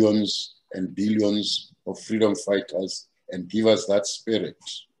and millions and billions of freedom fighters and give us that spirit?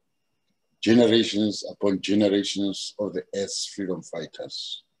 Generations upon generations of the earth's freedom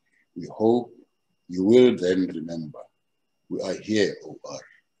fighters. We hope you will then remember we are here, OR,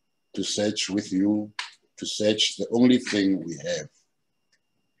 to search with you, to search the only thing we have,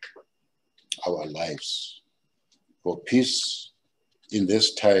 our lives, for peace in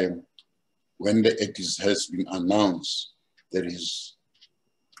this time when it has been announced there is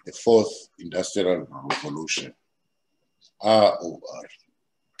the fourth industrial revolution. OR.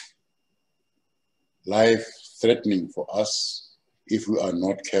 Life threatening for us if we are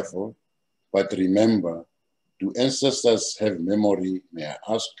not careful, but remember, do ancestors have memory, may I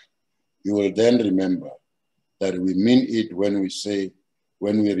ask? You will then remember that we mean it when we say,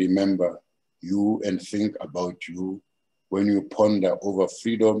 when we remember you and think about you, when you ponder over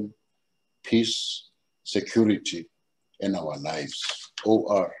freedom, peace, security, and our lives.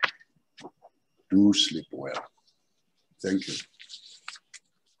 OR, do sleep well. Thank you.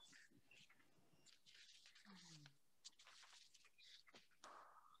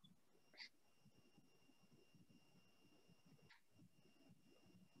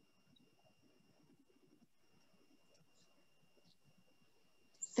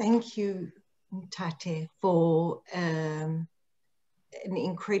 Thank you, Tate, for an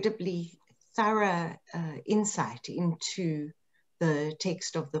incredibly thorough insight into the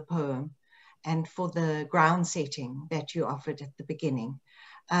text of the poem and for the ground setting that you offered at the beginning.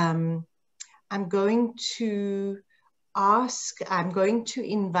 I'm going to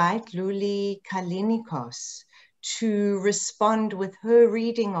invite Luli Callinicos to respond with her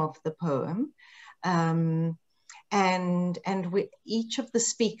reading of the poem. And each of the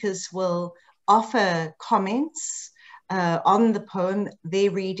speakers will offer comments on the poem,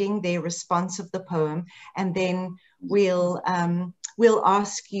 their reading, their response of the poem, and then we'll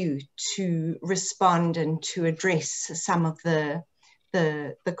ask you to respond and to address some of the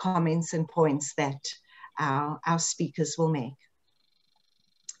comments and points that our speakers will make.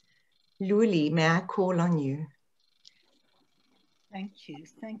 Luli, may I call on you? Thank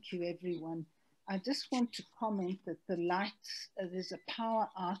you everyone. I just want to comment that the lights, there's a power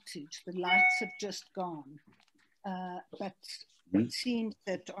outage, the lights have just gone, but it seems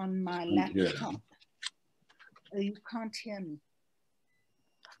that on my laptop, you can't hear me.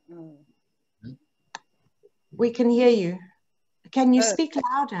 Oh. We can hear you. Can you speak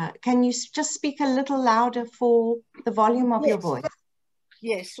louder? Can you just speak a little louder for the volume of your voice?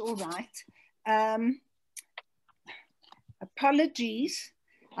 Yes, all right. Apologies.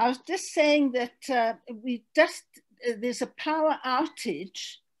 I was just saying that there's a power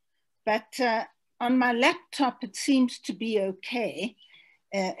outage, but on my laptop it seems to be okay.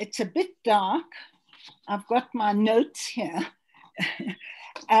 It's a bit dark. I've got my notes here.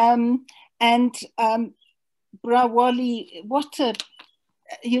 Bra Wally, what a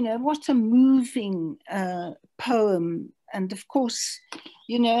moving poem. And of course,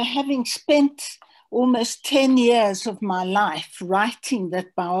 having spent almost 10 years of my life writing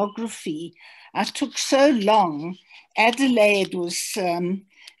that biography, I took so long. Adelaide was,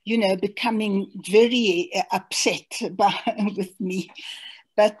 becoming very upset with me.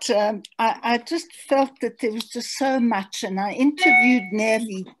 But I just felt that there was just so much, and I interviewed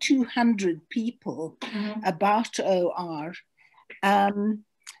nearly 200 people about OR.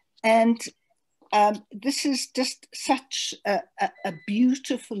 This is just such a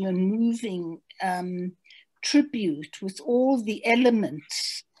beautiful and moving tribute with all the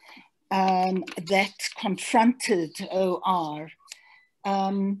elements that confronted OR.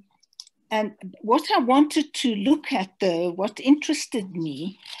 And what I wanted to look at, though, what interested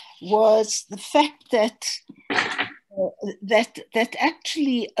me, was the fact that that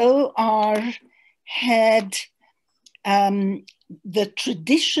actually OR had the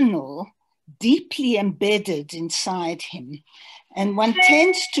traditional deeply embedded inside him. And one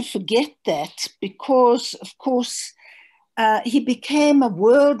tends to forget that because, of course, he became a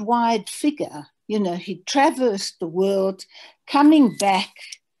worldwide figure. He traversed the world, coming back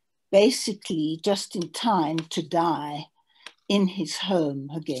basically just in time to die in his home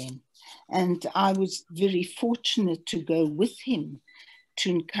again. And I was very fortunate to go with him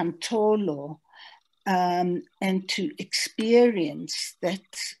to Nkantolo and to experience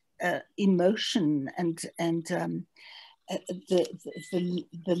that emotion and the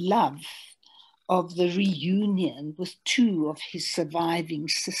love of the reunion with two of his surviving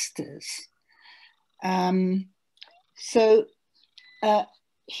sisters.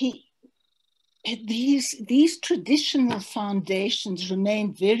 These traditional foundations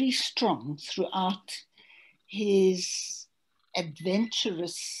remain very strong throughout his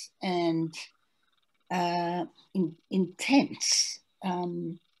adventurous and intense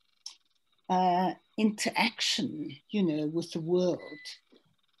interaction, with the world,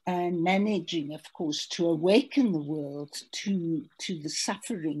 and managing, of course, to awaken the world to the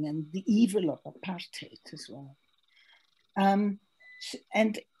suffering and the evil of apartheid as well.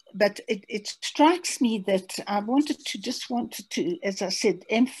 But it strikes me that I wanted to, as I said,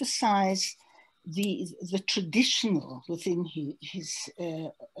 emphasize the traditional within his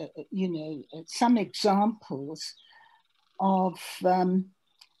some examples of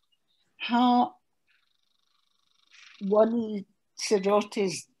how Wally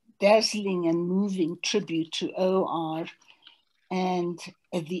Serote's dazzling and moving tribute to OR and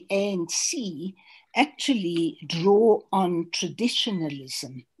the ANC actually draw on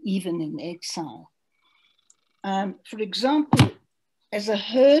traditionalism, even in exile. For example, as a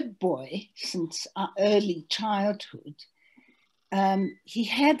herd boy since our early childhood, he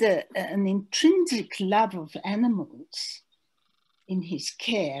had an intrinsic love of animals in his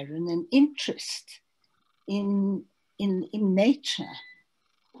care and an interest in nature.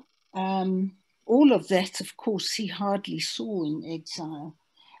 All of that, of course, he hardly saw in exile.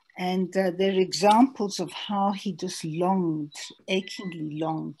 And there are examples of how he just longed, achingly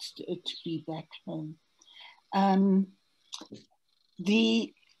longed to be back home.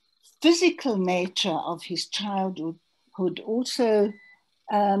 The physical nature of his childhood also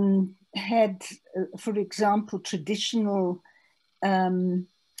had, for example, traditional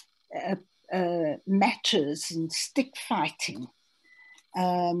matches and stick fighting.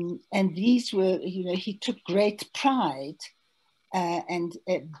 And these were, he took great pride and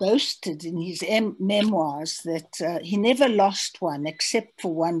boasted in his memoirs that he never lost one, except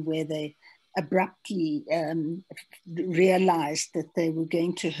for one where they abruptly realized that they were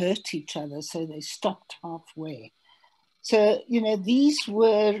going to hurt each other, so they stopped halfway. So, these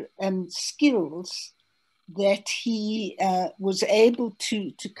were skills that he was able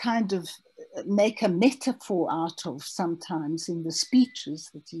to kind of make a metaphor out of sometimes in the speeches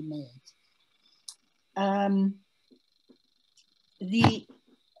that he made.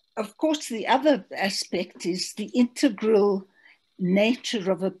 Of course, the other aspect is the integral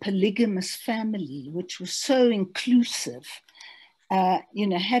nature of a polygamous family, which was so inclusive,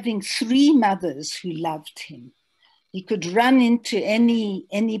 having 3 mothers who loved him. He could run into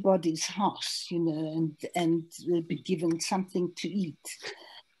anybody's house, and be given something to eat.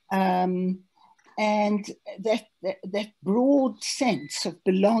 And that broad sense of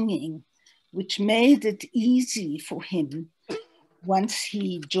belonging, which made it easy for him once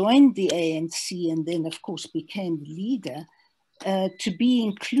he joined the ANC and then, of course, became the leader, to be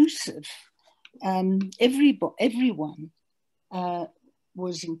inclusive. Everyone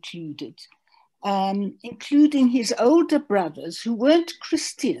was included, including his older brothers who weren't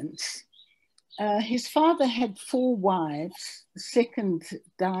Christians. His father had 4 wives. The second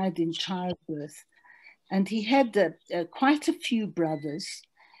died in childbirth. And he had quite a few brothers.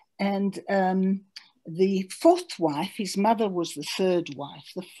 And the 4th wife, his mother was the 3rd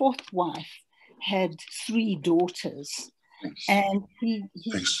wife. The 4th wife had 3 daughters. And he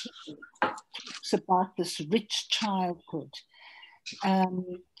talks about this rich childhood.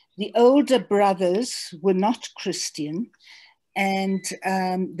 The older brothers were not Christian, and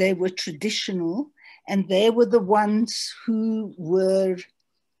they were traditional, and they were the ones who were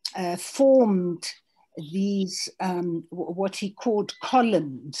formed these, what he called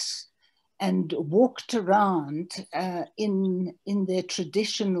columns, and walked around in their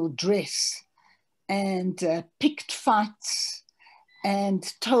traditional dress, and picked fights,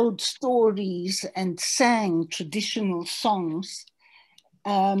 and told stories, and sang traditional songs.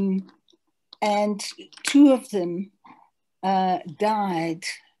 And 2 of them died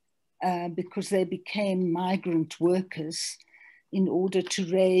because they became migrant workers in order to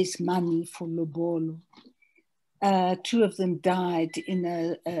raise money for Lobolo. 2 of them died in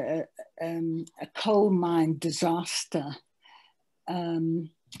a coal mine disaster.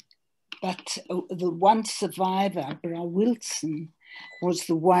 But the one survivor, Bra Wilson, was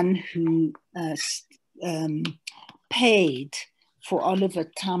the one who paid for Oliver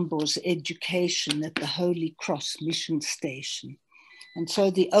Tambo's education at the Holy Cross Mission Station. And so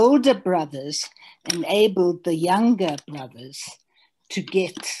the older brothers enabled the younger brothers to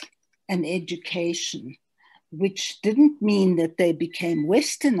get an education, which didn't mean that they became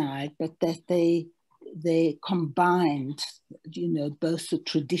westernized, but that they combined, both the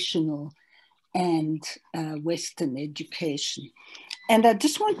traditional and Western education. And I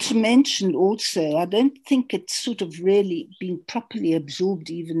just want to mention also, I don't think it's sort of really been properly absorbed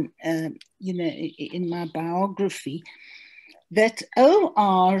even, in my biography, that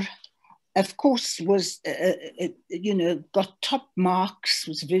OR, of course, was, got top marks,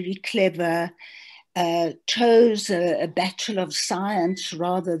 was very clever, chose a Bachelor of Science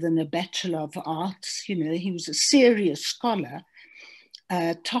rather than a Bachelor of Arts. He was a serious scholar,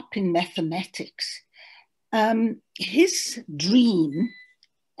 top in mathematics. His dream,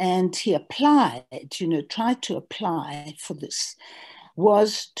 and he applied, tried to apply for this,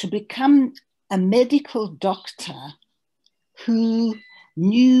 was to become a medical doctor who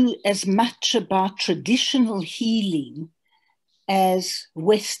knew as much about traditional healing as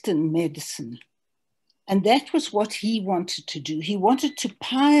Western medicine. And that was what he wanted to do. He wanted to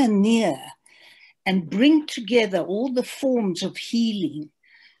pioneer and bring together all the forms of healing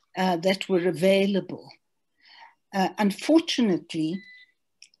that were available. Unfortunately,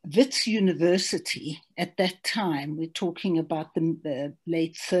 Wits University at that time, we're talking about the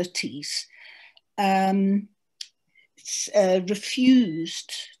late 30s,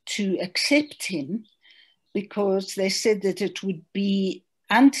 refused to accept him because they said that it would be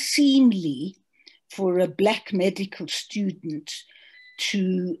unseemly for a Black medical student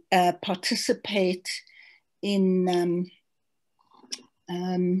to participate in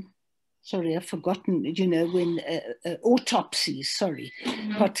sorry, I've forgotten, you know, when autopsies, sorry,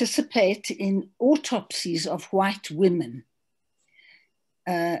 participate in autopsies of white women.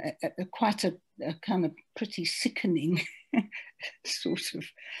 Quite a kind of pretty sickening sort of,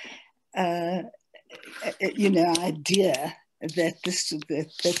 you know, idea that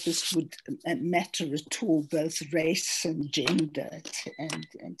this would matter at all, both race and gender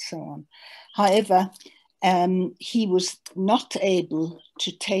and so on. However, he was not able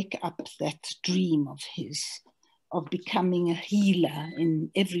to take up that dream of his, of becoming a healer in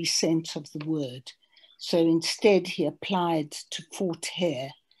every sense of the word. So instead he applied to Fort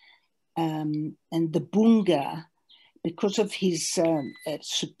Hare, and the Bunga, because of his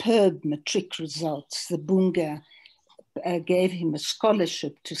superb matric results, the Bunga gave him a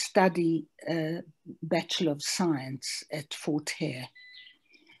scholarship to study Bachelor of Science at Fort Hare.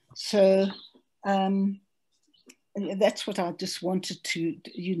 So that's what I just wanted to,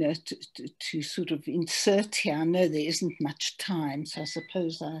 you know, to sort of insert here. I know there isn't much time, so I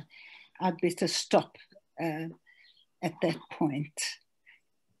suppose I'd better stop at that point.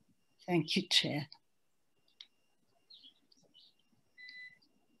 Thank you, Chair.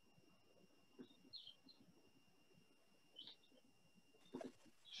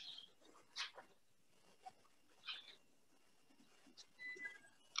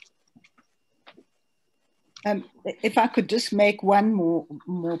 If I could just make one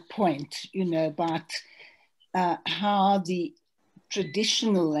more point, you know, about how the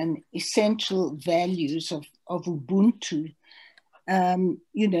traditional and essential values of Ubuntu,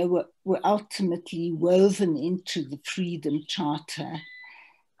 you know, were ultimately woven into the Freedom Charter,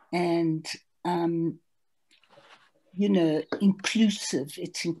 and you know,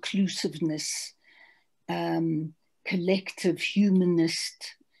 its inclusiveness, collective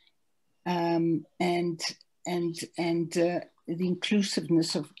humanist, and the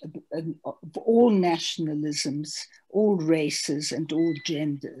inclusiveness of all nationalisms, all races, and all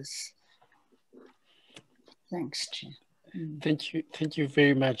genders. Thanks, Chair. Thank you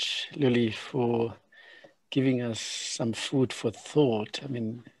very much, Luli, for giving us some food for thought. I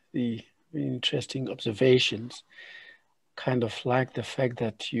mean, the interesting observations, kind of like the fact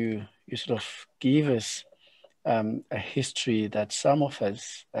that you sort of gave us a history that some of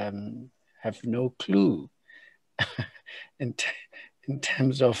us have no clue in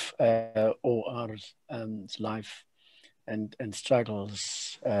terms of OR's life and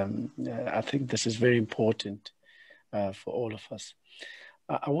struggles. I think this is very important for all of us.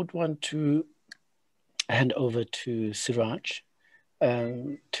 I would want to hand over to Ciraj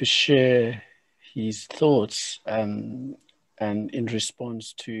to share his thoughts and in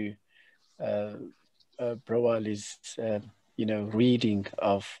response to Bro Wally's you know, reading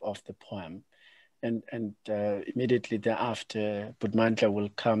of the poem, and immediately thereafter Mandla will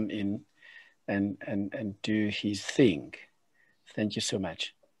come in and do his thing. Thank you so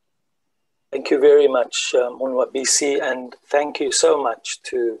much. Thank you very much, Munwa BC, and thank you so much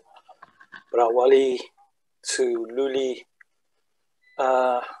to Bro Wally, to Luli.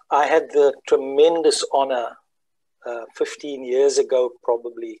 I had the tremendous honor 15 years ago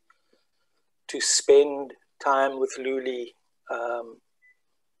probably to spend time with Luli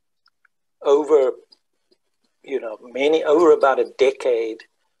over, you know, over about a decade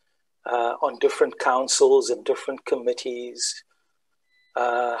on different councils and different committees,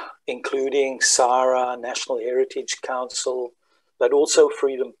 including SARA, National Heritage Council, but also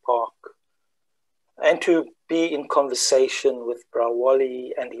Freedom Park, and to be in conversation with Bro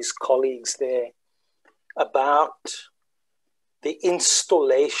Wally and his colleagues there about the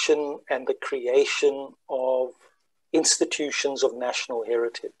installation and the creation of institutions of national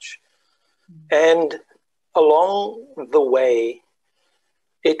heritage. And along the way,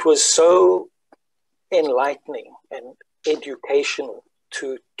 it was so enlightening and educational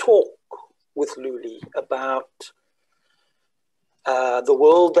to talk with Luli about the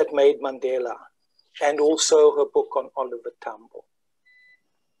world that made Mandela, and also her book on Oliver Tambo.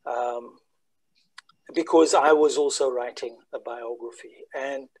 Because I was also writing a biography,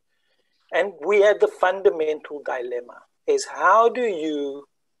 and we had the fundamental dilemma is, how do you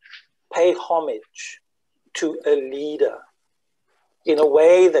pay homage to a leader in a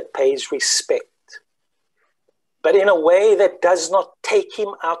way that pays respect, but in a way that does not take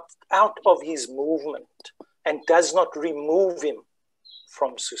him out of his movement and does not remove him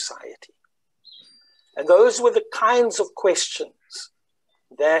from society? And those were the kinds of questions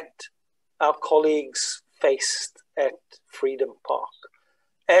that our colleagues faced at Freedom Park,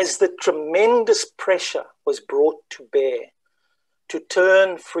 as the tremendous pressure was brought to bear to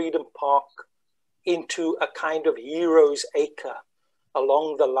turn Freedom Park into a kind of hero's acre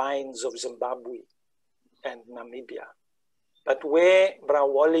along the lines of Zimbabwe and Namibia, but where Bra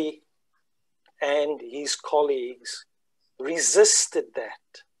Wally and his colleagues resisted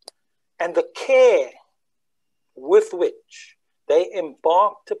that, and the care with which they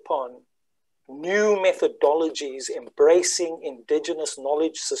embarked upon new methodologies embracing indigenous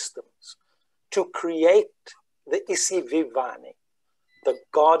knowledge systems to create the Isivivane, the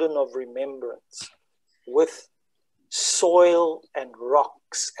garden of remembrance, with soil and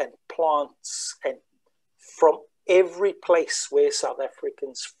rocks and plants and from every place where South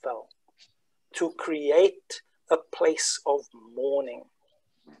Africans fell, to create a place of mourning,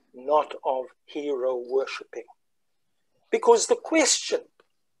 not of hero worshipping. Because the question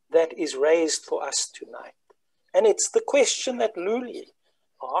that is raised for us tonight, and it's the question that Luli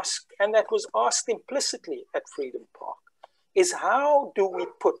asked, and that was asked implicitly at Freedom Park, is how do we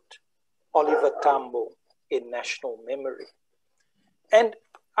put Oliver Tambo in national memory? And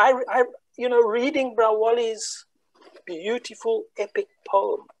I reading Bra Wally's beautiful epic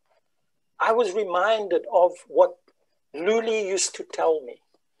poem, I was reminded of what Luli used to tell me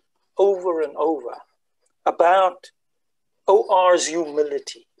over and over about OR's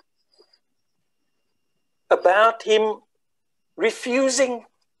humility, about him refusing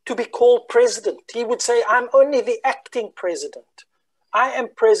to be called president. He would say, I'm only the acting president. I am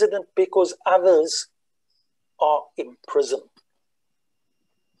president because others are in prison.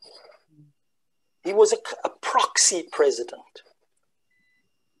 He was a proxy president,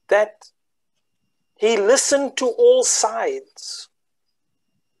 that he listened to all sides.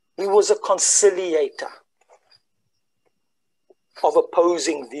 He was a conciliator of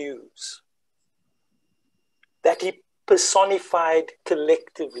opposing views, that he personified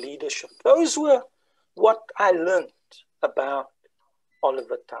collective leadership. Those were what I learned about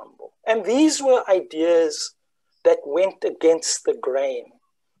Oliver Tambo. And these were ideas that went against the grain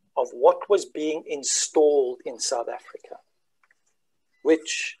of what was being installed in South Africa,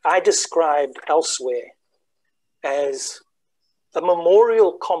 which I described elsewhere as a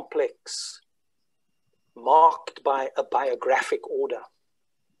memorial complex marked by a biographic order,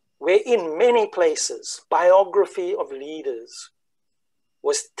 where in many places, biography of leaders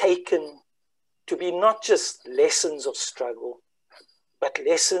was taken to be not just lessons of struggle, but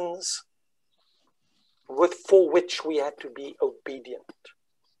lessons for which we had to be obedient,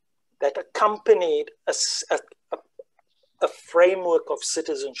 that accompanied a framework of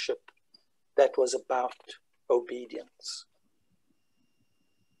citizenship that was about obedience.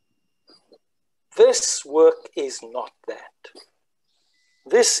 This work is not that.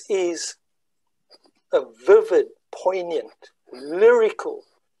 This is a vivid, poignant, lyrical,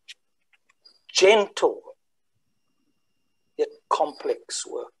 gentle, yet complex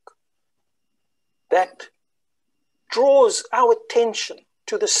work that draws our attention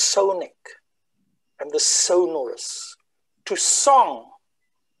to the sonic and the sonorous, to songs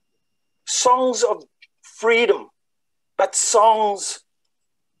of freedom, but songs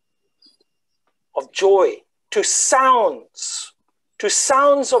of joy, to sounds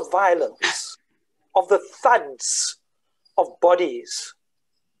of violence, of the thuds of bodies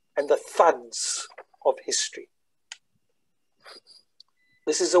and the thuds of history.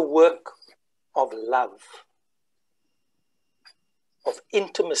 This is a work of love, of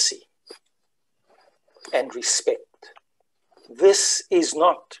intimacy and respect. This is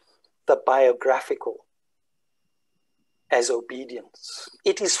not the biographical as obedience.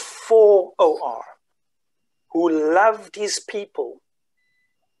 It is for OR, who loved his people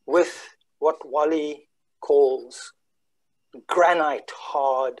with what Wally calls granite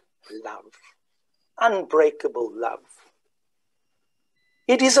hard love, unbreakable love.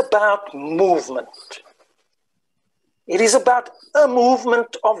 It is about movement. It is about a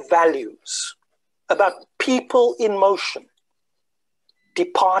movement of values, about people in motion,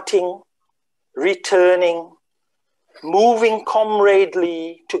 departing, returning, moving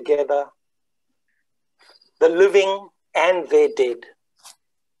comradely together, the living and their dead.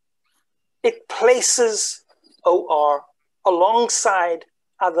 It places OR alongside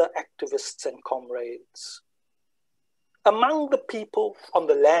other activists and comrades, among the people on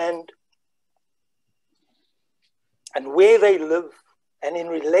the land and where they live and in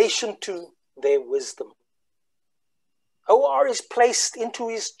relation to their wisdom. OR is placed into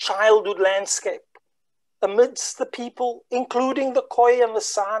his childhood landscape amidst the people, including the Khoi and the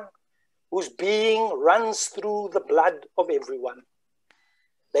San, whose being runs through the blood of everyone.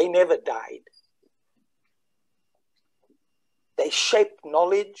 They never died. They shaped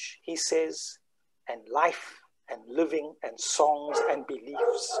knowledge, he says, and life and living and songs and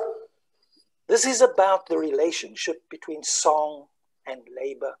beliefs. This is about the relationship between song and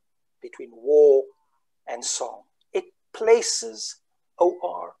labor, between war and song. It places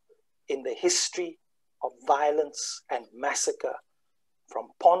OR in the history of violence and massacre from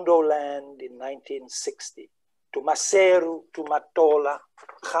Pondoland in 1960 to Maseru, to Matola,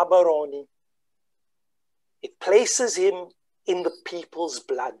 Gaborone. It places him in the people's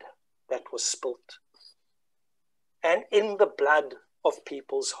blood that was spilt and in the blood of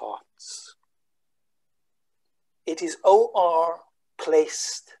people's hearts. It is OR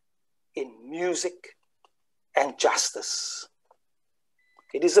placed in music and justice.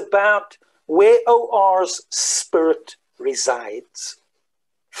 It is about where OR's spirit resides,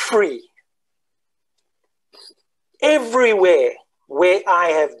 free. Everywhere where I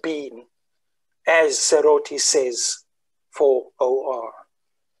have been, as Serote says for OR,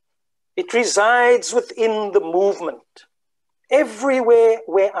 it resides within the movement, everywhere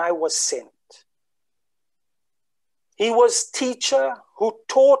where I was sent. He was teacher who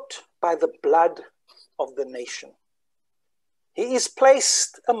taught by the blood of the nation. He is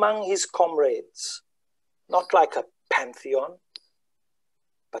placed among his comrades, not like a pantheon,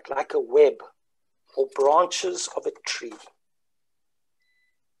 but like a web or branches of a tree.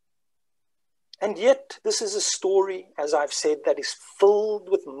 And yet, this is a story, as I've said, that is filled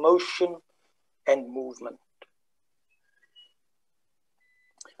with motion and movement.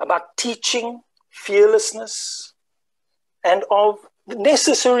 About teaching fearlessness and of the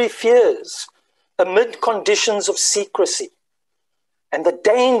necessary fears amid conditions of secrecy, and the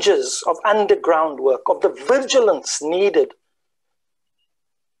dangers of underground work, of the vigilance needed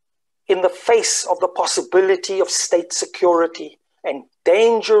in the face of the possibility of state security and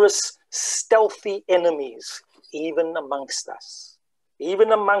dangerous, stealthy enemies, even amongst us,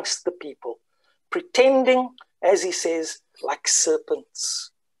 even amongst the people, pretending, as he says, like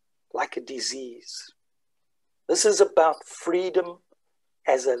serpents, like a disease. This is about freedom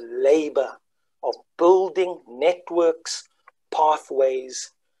as a labor of building networks,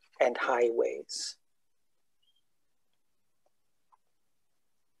 pathways, and highways.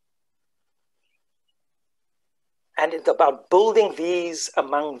 And it's about building these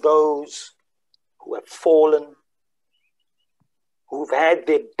among those who have fallen, who've had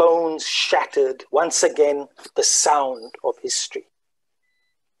their bones shattered, once again, the sound of history.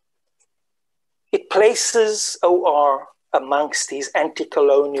 It places OR amongst his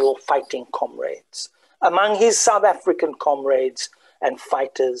anti-colonial fighting comrades, among his South African comrades and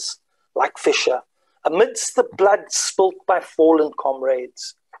fighters like Fisher, amidst the blood spilt by fallen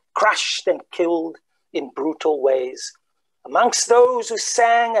comrades, crushed and killed in brutal ways, amongst those who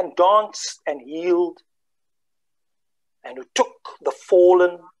sang and danced and healed, and who took the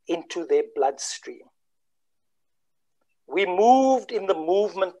fallen into their bloodstream. We moved in the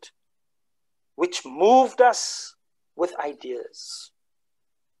movement which moved us with ideas.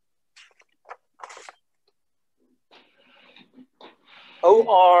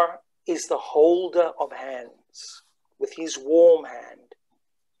 OR is the holder of hands with his warm hand.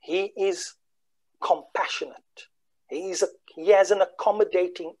 He is compassionate. He has an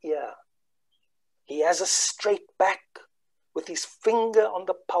accommodating ear. He has a straight back with his finger on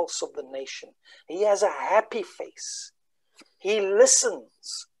the pulse of the nation. He has a happy face. He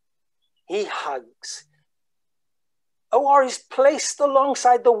listens. He hugs. OR is placed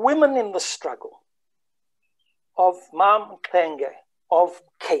alongside the women in the struggle of Mam Klenge, of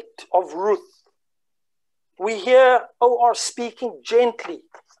Kate, of Ruth. We hear OR speaking gently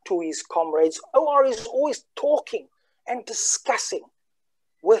to his comrades. OR is always talking and discussing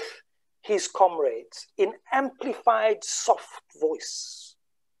with his comrades in amplified, soft voice.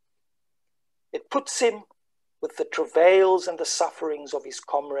 It puts him with the travails and the sufferings of his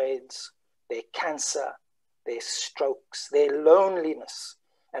comrades, their cancer, their strokes, their loneliness,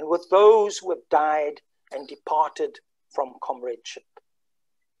 and with those who have died and departed from comradeship.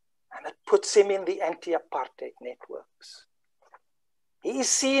 And it puts him in the anti-apartheid networks. He is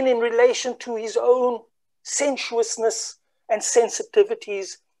seen in relation to his own sensuousness and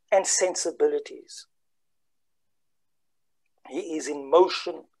sensitivities and sensibilities. He is in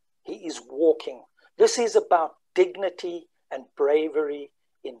motion. He is walking. This is about dignity and bravery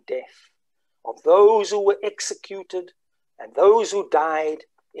in death, of those who were executed and those who died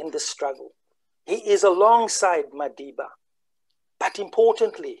in the struggle. He is alongside Madiba, but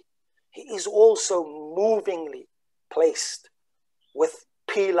importantly, he is also movingly placed with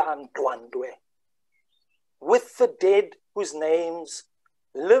Phila Ndwandwe, with the dead whose names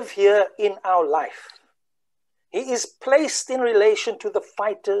live here in our life. He is placed in relation to the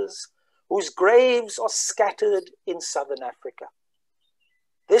fighters whose graves are scattered in Southern Africa.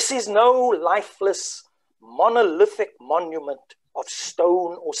 This is no lifeless, monolithic monument of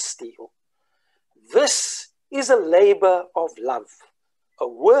stone or steel. This is a labor of love, a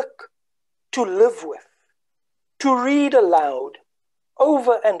work to live with, to read aloud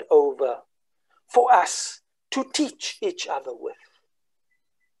over and over, for us to teach each other with.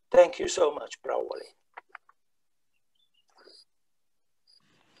 Thank you so much, Prof. Wally.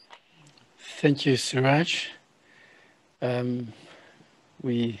 Thank you, Ciraj.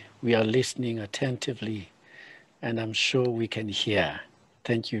 We are listening attentively, and I'm sure we can hear.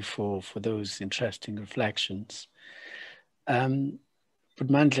 Thank you for those interesting reflections. But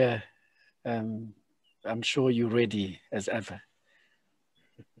Mandla, I'm sure you're ready as ever.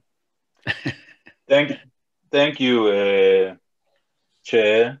 Thank you,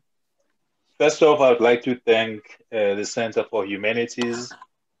 Chair. First off, I would like to thank the Center for Humanities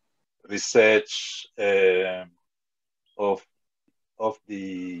Research of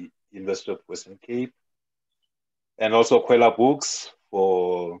the University of Western Cape, and also Kwela Books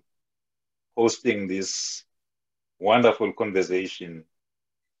for hosting this wonderful conversation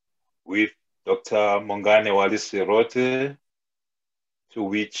with Dr. Mongane Wally Serote,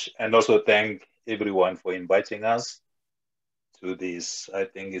 and also thank everyone for inviting us to this. I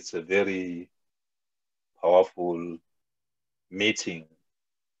think it's a very powerful meeting.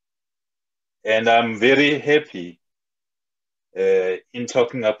 And I'm very happy in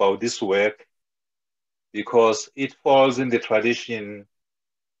talking about this work because it falls in the tradition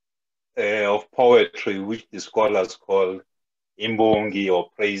of poetry, which the scholars call imbongi or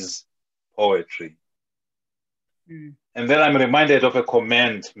praise poetry. And then I'm reminded of a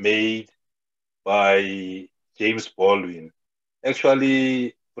comment made by James Baldwin.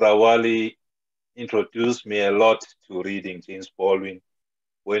 Actually, Wally introduced me a lot to reading James Baldwin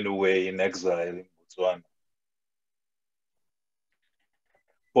when we were in exile in Botswana.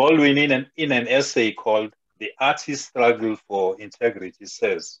 Baldwin, in an essay called The Artist's Struggle for Integrity,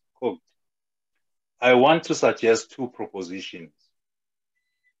 says, quote, I want to suggest two propositions.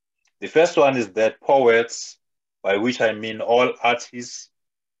 The first one is that poets, by which I mean all artists,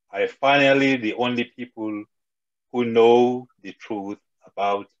 are finally the only people who know the truth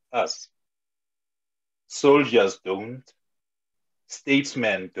about us. Soldiers don't,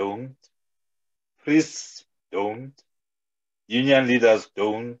 statesmen don't, priests don't, union leaders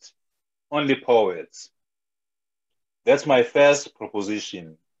don't, only poets. That's my first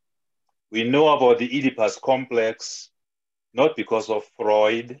proposition. We know about the Oedipus complex, not because of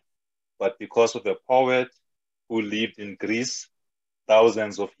Freud, but because of a poet who lived in Greece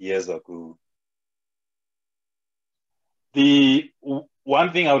thousands of years ago. The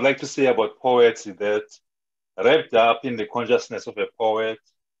one thing I would like to say about poets is that wrapped up in the consciousness of a poet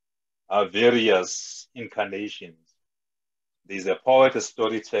are various incarnations. There's a poet, a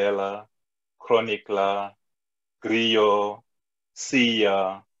storyteller, chronicler, griot,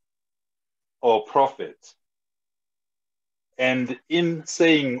 seer, or prophet. And in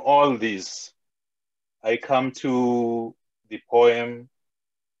saying all this, I come to the poem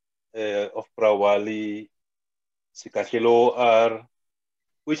of Prof. Wally Sikhahlel,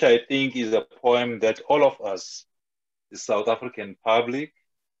 which I think is a poem that all of us, the South African public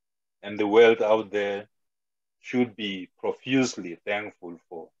and the world out there, should be profusely thankful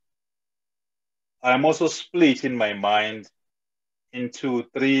for. I'm also split in my mind into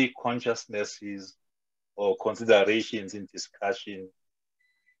three consciousnesses or considerations in discussing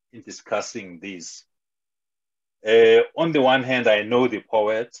this. On the one hand, I know the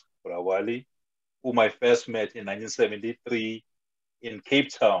poet, Prof. Wally, whom I first met in 1973 in Cape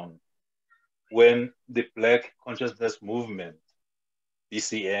Town when the Black Consciousness Movement,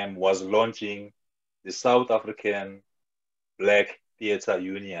 BCM, was launching the South African Black Theatre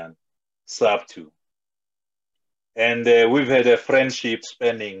Union, SABTU. And we've had a friendship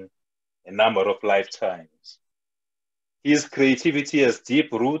spanning a number of lifetimes. His creativity has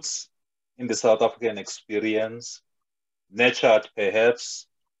deep roots in the South African experience, nurtured perhaps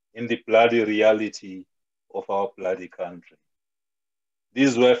in the bloody reality of our bloody country.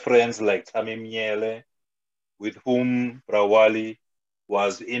 These were friends like Tami Mnyele, with whom Prof. Wally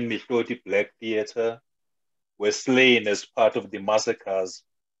was in Mihloti Black Theatre, were slain as part of the massacres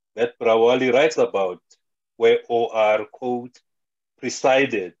that Prof. Wally writes about, where OR, quote,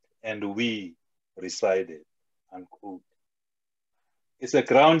 presided and we resided, unquote. It's a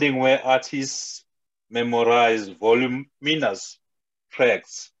grounding where artists memorize voluminous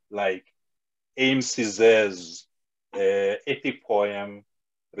tracts like Ames Cizer's epic poem,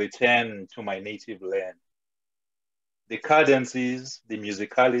 Return to My Native Land. The cadences, the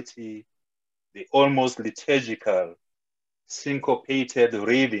musicality, the almost liturgical, syncopated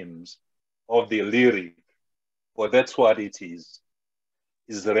rhythms of the lyric, for that's what it is,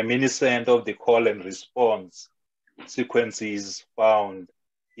 is reminiscent of the call and response sequences found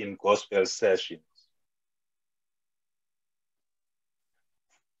in gospel sessions.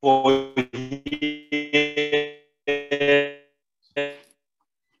 For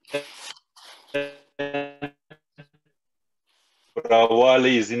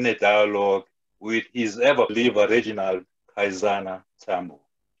Wally is in a dialogue with his ever-believer Reginald Kaizana Tambo.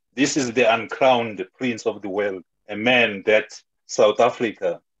 This is the uncrowned prince of the world, a man that South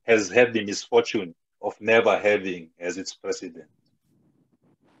Africa has had the misfortune of never having as its president.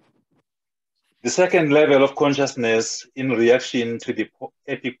 The second level of consciousness in reaction to the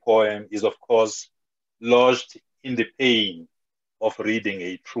epic poem is, of course, lodged in the pain of reading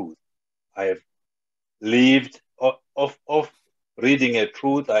a truth. I have lived of reading a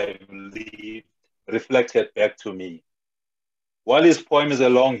truth I've lived reflected back to me. Wally's poem is a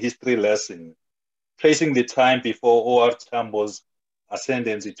long history lesson, tracing the time before O.R. Tambo's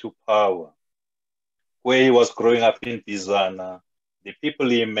ascendancy to power, where he was growing up in Bizana, the people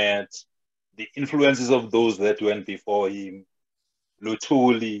he met, the influences of those that went before him,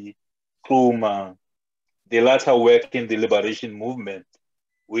 Luthuli, Kruma, the latter work in the liberation movement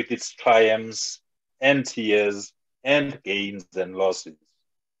with its triumphs and tears and gains and losses.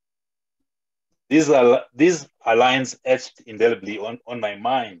 These are lines etched indelibly on my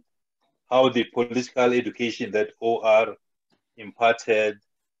mind, how the political education that O.R. imparted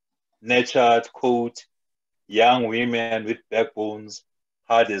nurtured, quote, young women with backbones,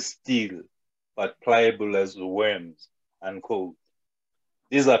 hard as steel, but pliable as worms, unquote.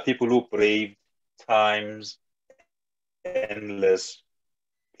 These are people who braved time's endless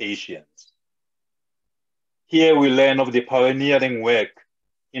patience. Here we learn of the pioneering work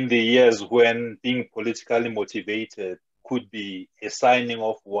in the years when being politically motivated could be a signing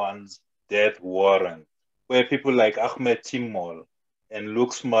of one's death warrant, where people like Ahmed Timol and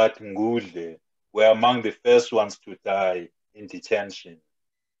Luxmat Ngudle were among the first ones to die in detention.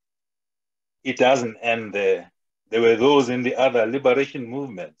 It doesn't end there. There were those in the other liberation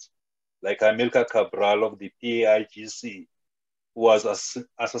movements, like Amilcar Cabral of the PAIGC, who was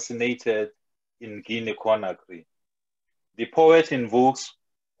assassinated in Guinea-Conakry. The poet invokes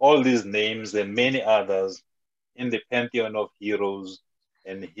all these names and many others in the pantheon of heroes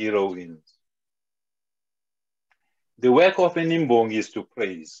and heroines. The work of an Imbongi is to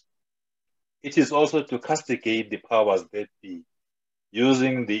praise. It is also to castigate the powers that be,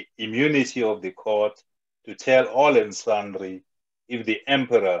 using the immunity of the court to tell all and sundry if the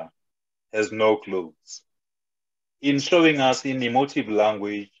emperor has no clothes. In showing us in emotive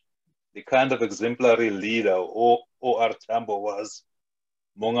language the kind of exemplary leader O.R. Tambo was,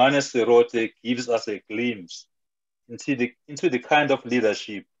 Mongane Serote gives us a glimpse into the kind of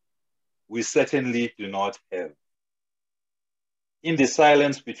leadership we certainly do not have. In the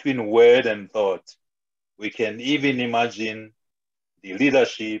silence between word and thought, we can even imagine the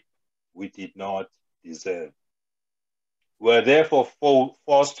leadership we did not deserve. We are therefore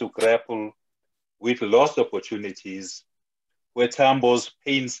forced to grapple with lost opportunities, where Tambo's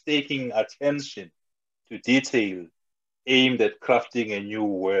painstaking attention to detail aimed at crafting a new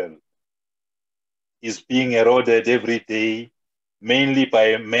world is being eroded every day, mainly by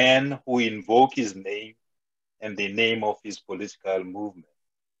a man who invoke his name and the name of his political movement.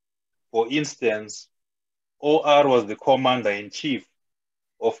 For instance, O.R. was the commander-in-chief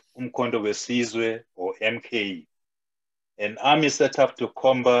of Umkhonto Wesizwe, or MK, an army set up to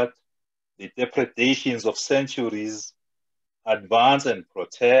combat the depredations of centuries, advance and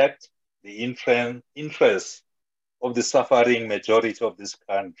protect the interests of the suffering majority of this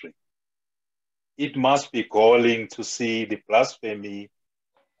country. It must be galling to see the blasphemy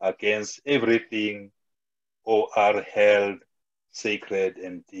against everything O.R. held sacred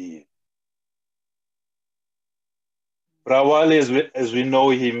and dear. Wally, as we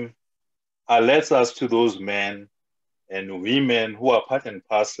know him, alerts us to those men and women who are part and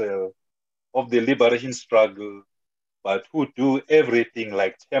parcel of the liberation struggle, but who do everything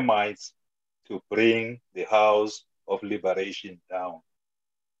like termites to bring the house of liberation down.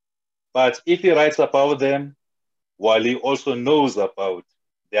 But if he writes about them, Wally also knows about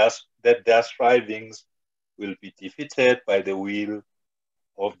that their strivings will be defeated by the will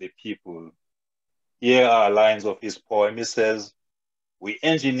of the people. Here are lines of his poem. He says, "We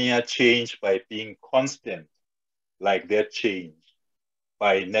engineer change by being constant, like that change,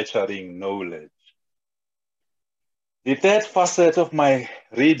 by nurturing knowledge." The third facet of my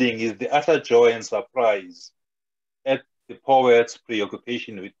reading is the utter joy and surprise at the poet's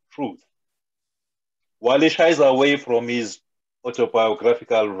preoccupation with truth. While he shies away from his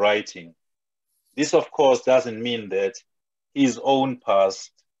autobiographical writing, this of course doesn't mean that his own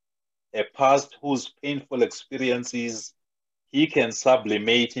past, a past whose painful experiences he can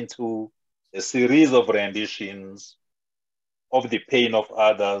sublimate into a series of renditions of the pain of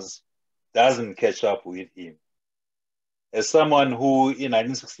others, doesn't catch up with him. As someone who in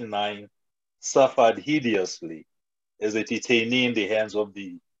 1969 suffered hideously as a detainee in the hands of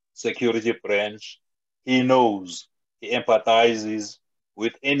the security branch, he knows, he empathizes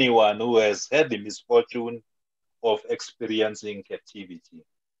with anyone who has had the misfortune of experiencing captivity.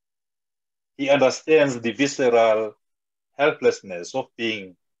 He understands the visceral helplessness of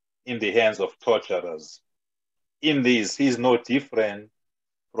being in the hands of torturers. In this, he is no different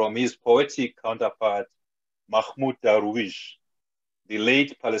from his poetic counterpart, Mahmoud Darwish, the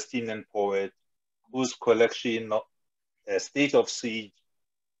late Palestinian poet whose collection, A State of Siege,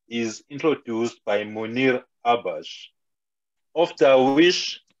 is introduced by Munir Abash. Of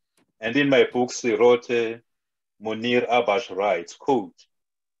Darwish, and in my book, Serote, Munir Abash writes, quote,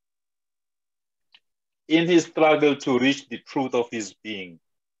 "In his struggle to reach the truth of his being,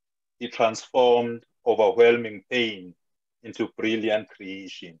 he transformed overwhelming pain into brilliant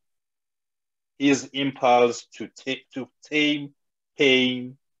creation. His impulse to tame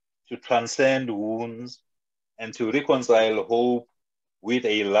pain, to transcend wounds, and to reconcile hope with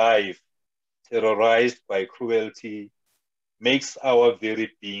a life terrorized by cruelty makes our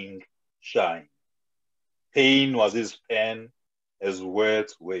very being shine. Pain was his pen, as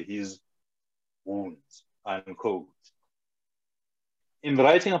words were his wounds," unquote. In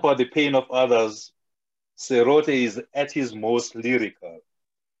writing about the pain of others, Serote is at his most lyrical.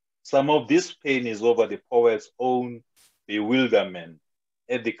 Some of this pain is over the poet's own bewilderment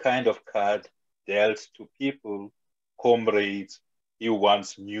at the kind of card dealt to people, comrades he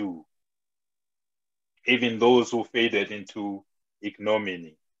once knew, even those who faded into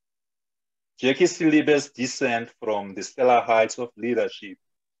ignominy. Jackie Silibe's descent from the stellar heights of leadership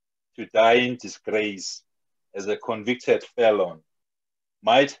to die in disgrace as a convicted felon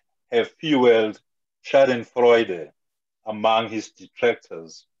might have fueled Schadenfreude among his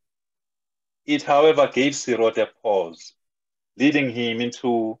detractors. It, however, gave Serote a pause, leading him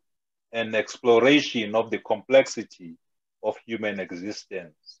into an exploration of the complexity of human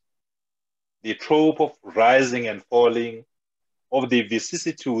existence. The trope of rising and falling, of the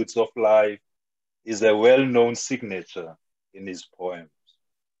vicissitudes of life, is a well-known signature in his poems.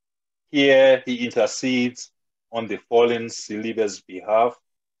 Here he intercedes on the fallen Silibe's behalf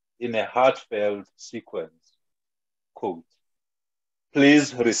in a heartfelt sequence. Quote,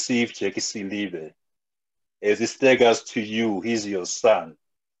 "Please receive Jackie Silibe. As he staggers to you, he's your son.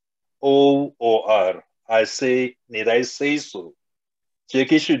 O.O.R. I say, need I say so?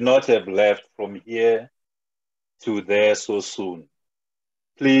 Jackie should not have left from here to there so soon.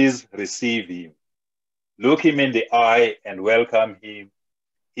 Please receive him. Look him in the eye and welcome him.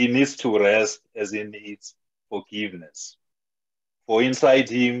 He needs to rest as he needs forgiveness. For inside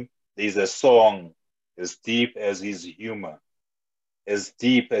him, there is a song as deep as his humor, as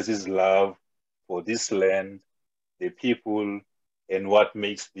deep as his love for this land, the people, and what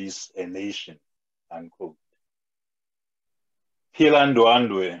makes this a nation," unquote. Phila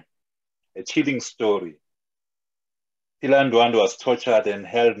Ndwandwe, a chilling story. Phila Ndwandwe was tortured and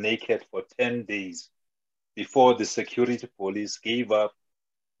held naked for 10 days before the security police gave up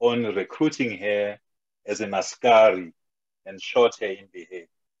on recruiting her as an askari and shot her in the head.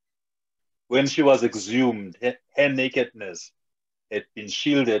 When she was exhumed, her nakedness had been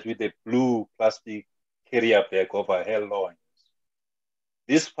shielded with a blue plastic carrier bag over her loins.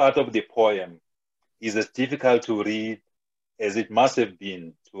 This part of the poem is as difficult to read as it must have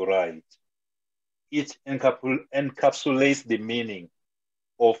been to write. It encapsulates the meaning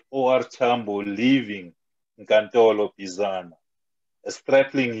of O.R. Tambo leaving Nkantolo Bizana, a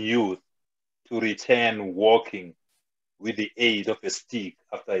stripling youth, to return walking with the aid of a stick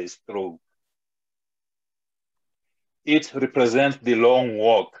after a stroke. It represents the long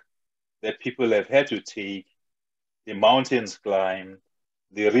walk that people have had to take, the mountains climbed,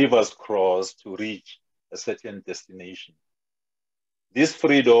 the rivers crossed to reach a certain destination. This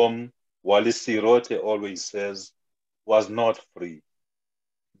freedom, Wally Serote always says, was not free.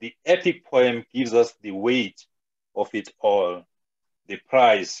 The epic poem gives us the weight of it all, the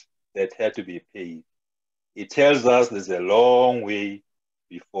price that had to be paid. It tells us there's a long way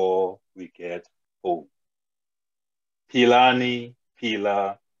before we get home. Philani,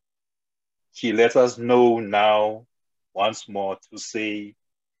 Phila, she lets us know now, once more, to say,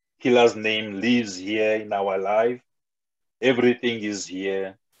 Phila's name lives here in our life. Everything is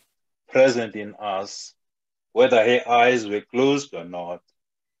here, present in us. Whether her eyes were closed or not,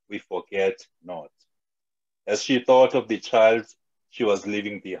 we forget not. as she thought of the child she was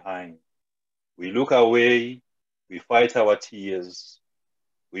leaving behind. We look away, we fight our tears,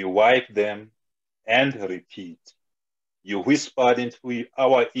 we wipe them and repeat. You whispered into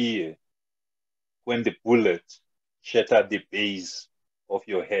our ear when the bullet shattered the base of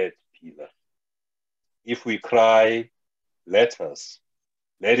your head pillar. If we cry, let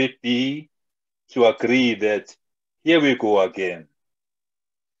it be to agree that here we go again.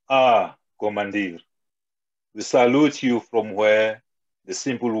 Ah, Commandeer, we salute you from where the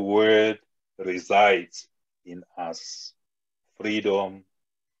simple word resides in us. Freedom,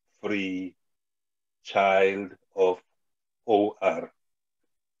 free, child of OR.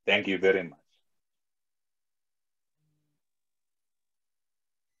 Thank you very much.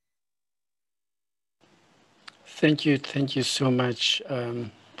 Thank you so much,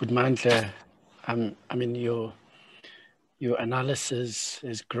 Mandla. I mean, your analysis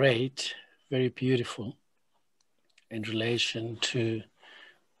is great, very beautiful in relation to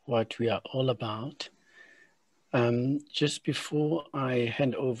what we are all about. Just before I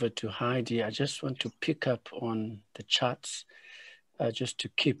hand over to Heidi, I just want to pick up on the chats, just to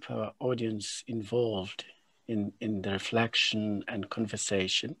keep our audience involved in the reflection and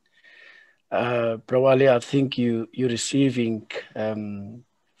conversation. Wally, I think you're receiving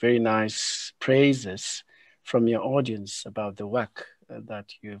very nice praises from your audience about the work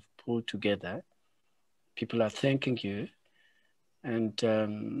that you've pulled together. People are thanking you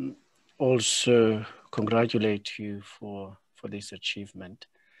and also congratulate you for this achievement.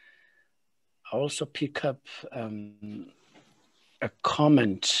 I also pick up a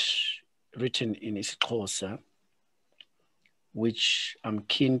comment written in isiXhosa, which I'm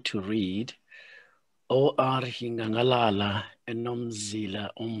keen to read. OR hingangalala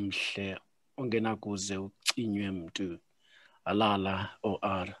enomzila omhle ongenakuze ucinywe mntu. Alala,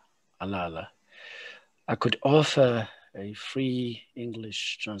 OR, alala. I could offer a free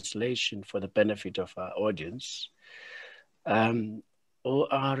English translation for the benefit of our audience.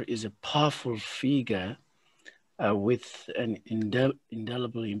 OR is a powerful figure with an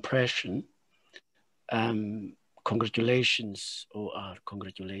indelible impression. Congratulations, OR,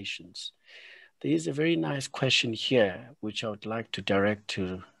 congratulations. There is a very nice question here, which I would like to direct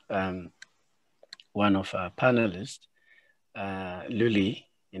to one of our panelists, Luli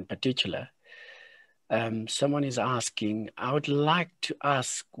in particular. Someone is asking, I would like to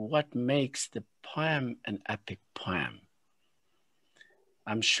ask what makes the poem an epic poem?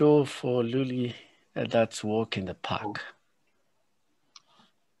 I'm sure for Luli, that's Walk in the Park.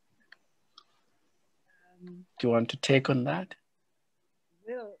 Do you want to take on that?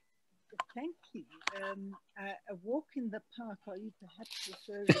 Well, thank you. A walk in the park, are you perhaps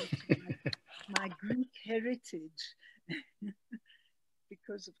referring to my Greek heritage?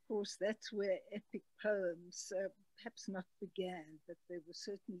 Because, of course, that's where epic poems perhaps not began, but they were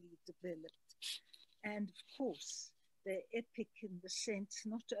certainly developed. And, of course, they're epic in the sense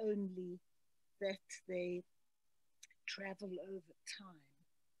not only that they travel over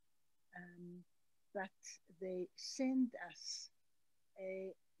time, but they send us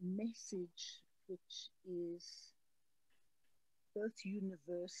a message which is both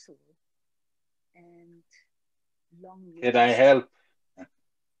universal and long. Can I help?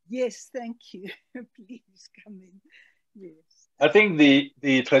 Yes, thank you. Please come in. Yes. I think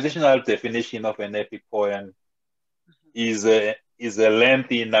the traditional definition of an epic poem is a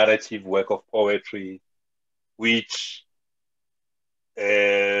lengthy narrative work of poetry which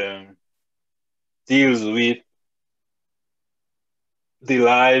deals with the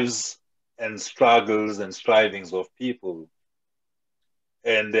lives and struggles and strivings of people,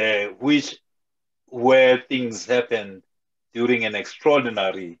 and where things happen during an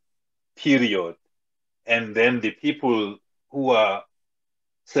extraordinary period, and then the people who are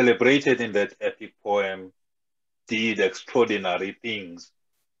celebrated in that epic poem did extraordinary things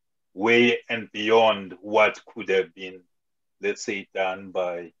way and beyond what could have been, let's say, done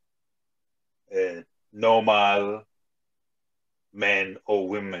by normal men or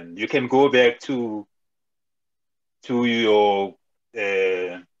women. You can go back to your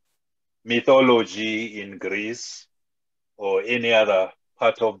mythology in Greece or any other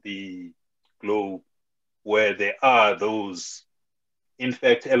part of the globe where there are those. In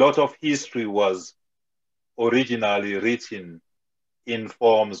fact, a lot of history was originally written in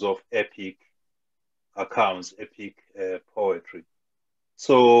forms of epic accounts, epic poetry.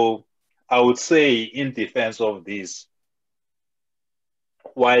 So I would say, in defense of this,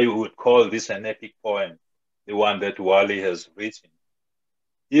 why we would call this an epic poem, the one that Wally has written,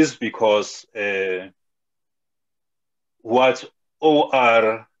 is because what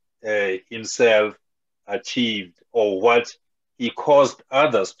OR himself achieved or what he caused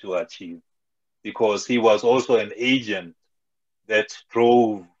others to achieve, because he was also an agent that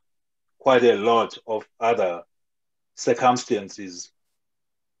drove quite a lot of other circumstances.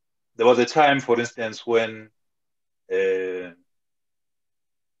 There was a time, for instance, when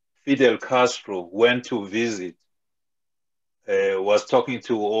Fidel Castro went to visit, was talking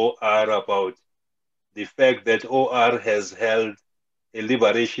to OR about the fact that OR has held a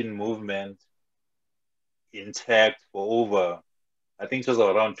liberation movement intact for over, I think it was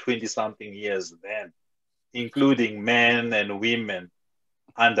around 20-something years then, including men and women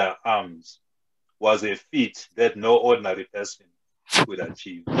under arms, was a feat that no ordinary person could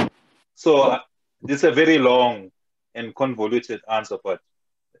achieve. So this is a very long and convoluted answer, but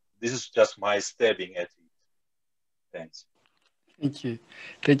this is just my stabbing at it. Thanks. Thank you.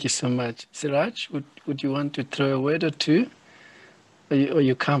 Thank you so much. Ciraj, would you want to throw a word or two? Are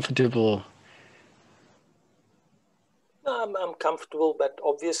you comfortable? No, I'm comfortable, but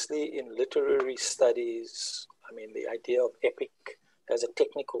obviously in literary studies, I mean, the idea of epic has a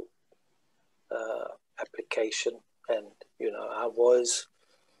technical application. And, you know, I was,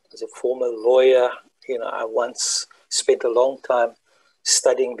 as a former lawyer, you know, I once spent a long time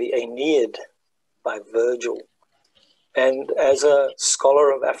studying the Aeneid by Virgil. And as a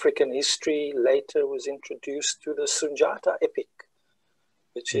scholar of African history, later was introduced to the Sunjata epic,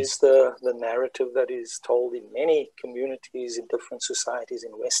 which is the narrative that is told in many communities in different societies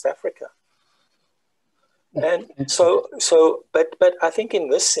in West Africa. And but I think in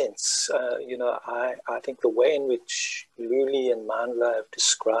this sense, you know, I think the way in which Luli and Mandla have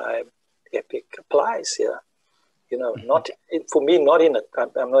described epic applies here. You know, not for me, not in it.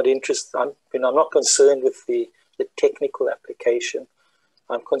 I'm not interested. I'm not concerned with the technical application.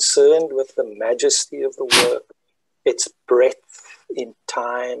 I'm concerned with the majesty of the work, its breadth in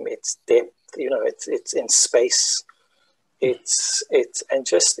time, its depth. You know, it's in space. I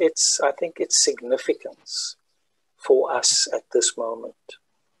think its significance for us at this moment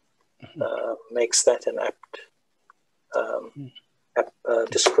makes that an apt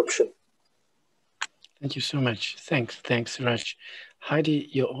description. Thank you so much. Thanks, Raj. Heidi,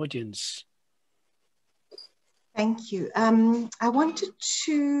 your audience. Thank you. I wanted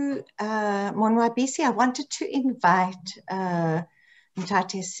to, Monwabisi, I wanted to invite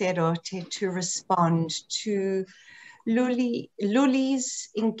Ntate Serote to respond to Luli's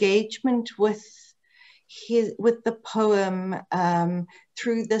engagement with the poem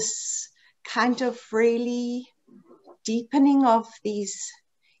through this kind of really deepening of these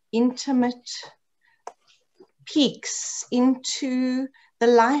intimate peeks into the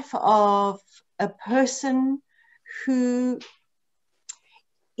life of a person who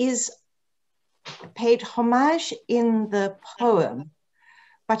is paid homage in the poem,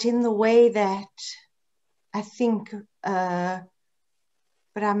 but in the way that I think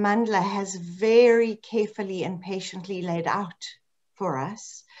Mandla has very carefully and patiently laid out for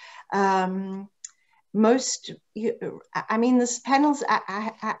us. I mean, this panel's,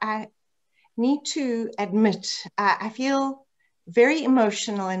 I need to admit, I feel very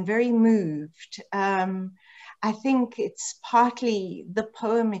emotional and very moved. I think it's partly the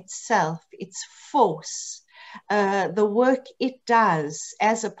poem itself, its force, the work it does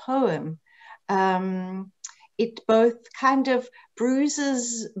as a poem. It both kind of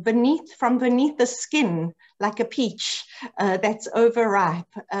bruises from beneath the skin, like a peach that's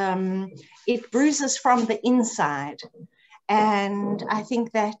overripe. It bruises from the inside. And I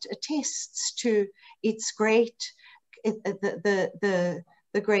think that attests to its great, the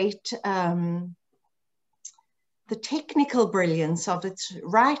technical brilliance of its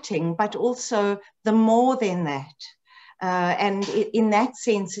writing, but also the more than that. And in that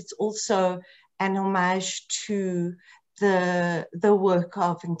sense, it's also an homage to the work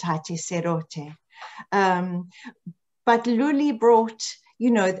of Ntate Serote. But Luli brought, you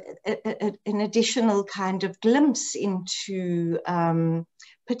know, an additional kind of glimpse into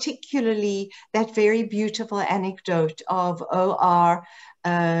particularly that very beautiful anecdote of OR,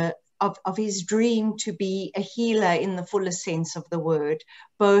 of his dream to be a healer in the fullest sense of the word,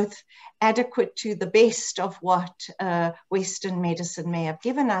 both adequate to the best of what Western medicine may have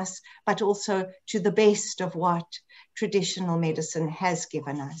given us, but also to the best of what traditional medicine has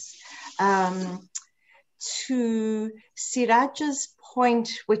given us. To Ciraj's point,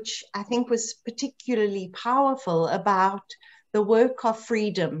 which I think was particularly powerful, about the work of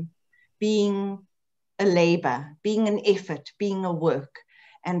freedom being a labor, being an effort, being a work,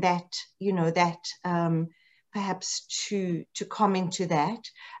 and that, you know, that perhaps to comment to that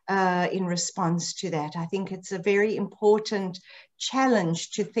in response to that. I think it's a very important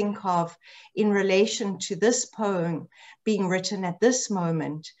challenge to think of in relation to this poem being written at this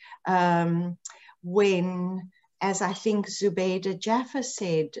moment, when, as I think Zubaydah Jaffa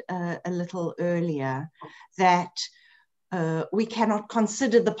said a little earlier, that we cannot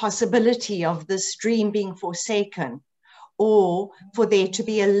consider the possibility of this dream being forsaken, or for there to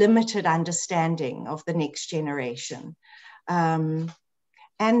be a limited understanding of the next generation. And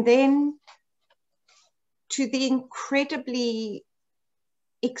then to the incredibly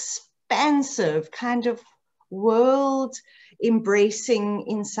expansive kind of world embracing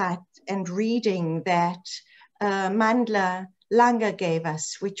insight and reading that Mandla Langa gave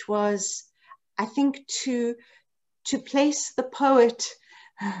us, which was, I think, to place the poet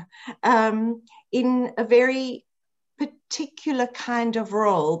in a very particular kind of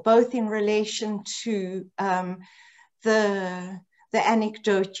role, both in relation to the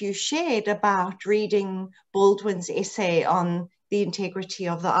anecdote you shared about reading Baldwin's essay on the integrity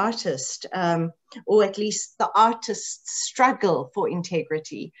of the artist, or at least the artist's struggle for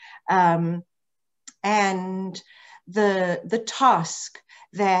integrity, and the task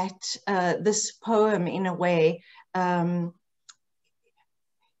that this poem, in a way,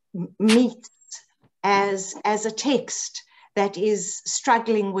 meets as a text that is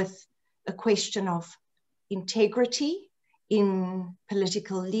struggling with a question of integrity in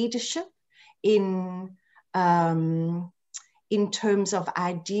political leadership, in terms of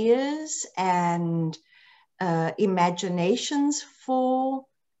ideas and imaginations for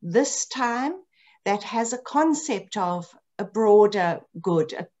this time, that has a concept of a broader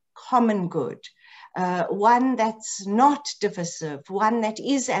good, a common good, one that's not divisive, one that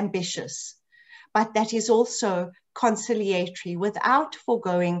is ambitious, but that is also conciliatory without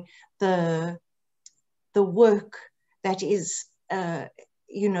foregoing the work that is, that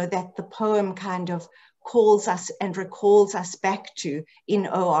the poem kind of calls us and recalls us back to in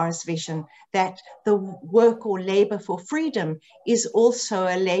OR's vision, that the work or labor for freedom is also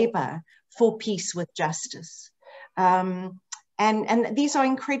a labor for peace with justice. And these are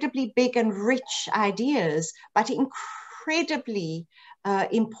incredibly big and rich ideas, but incredibly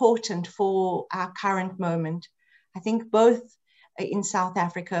important for our current moment. I think both in South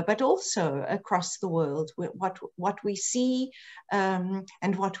Africa, but also across the world, what we see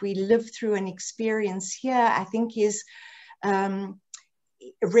and what we live through and experience here, I think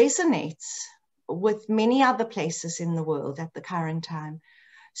resonates with many other places in the world at the current time.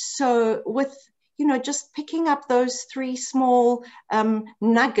 So with, just picking up those three small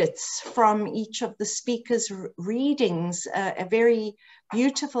nuggets from each of the speakers' readings, a very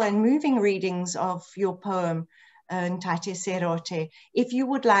beautiful and moving readings of your poem, Ntate Serote, if you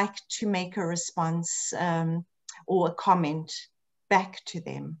would like to make a response or a comment back to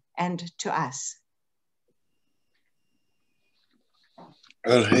them and to us.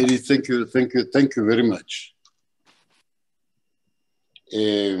 Well, Heidi, thank you very much.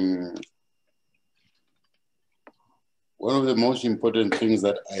 One of the most important things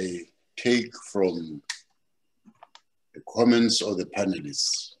that I take from the comments of the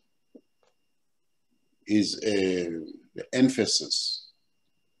panelists is the emphasis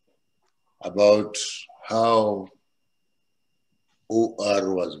about how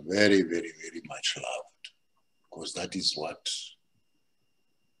OR was very, very, very much loved, because that is what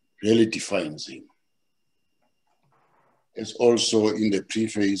really defines him. As also in the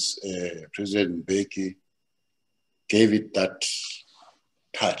preface, President Mbeki gave it that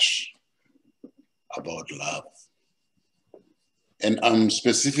touch about love. And I'm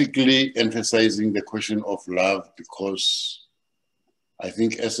specifically emphasizing the question of love because I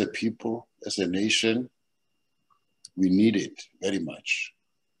think as a people, as a nation, we need it very much.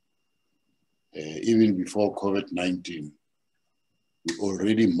 Even before COVID-19, we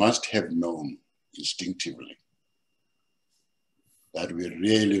already must have known instinctively that we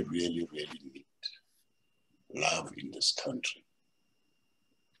really, really, really need love in this country.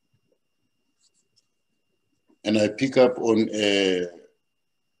 And I pick up on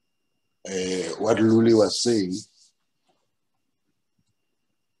what Luli was saying.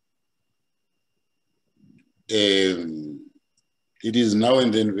 It is now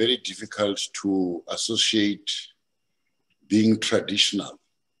and then very difficult to associate being traditional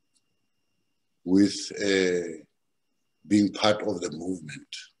with being part of the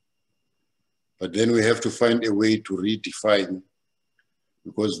movement. But then we have to find a way to redefine,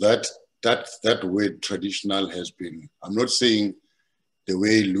 because that word traditional has been, I'm not saying the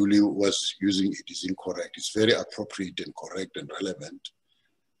way Luli was using it is incorrect. It's very appropriate and correct and relevant.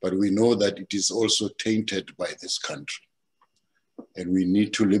 but we know that it is also tainted by this country. And we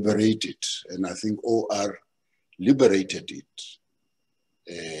need to liberate it. And I think OR liberated it.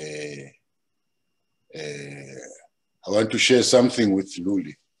 I want to share something with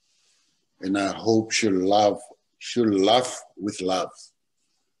Luli, and I hope she'll laugh with love.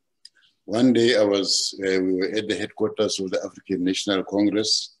 One day we were at the headquarters of the African National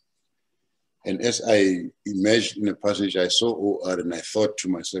Congress, and as I emerged in a passage, I saw OR and I thought to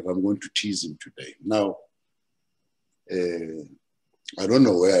myself, I'm going to tease him today. Now, I don't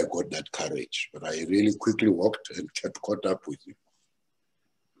know where I got that courage, but I really quickly walked and kept caught up with him.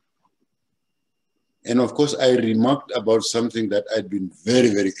 And of course, I remarked about something that I'd been very,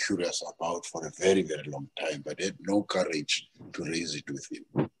 very curious about for a very, very long time, but had no courage to raise it with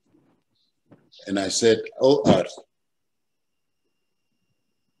him. And I said, OR,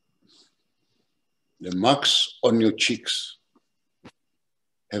 the marks on your cheeks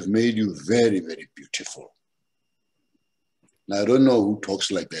have made you very, very beautiful. Now, I don't know who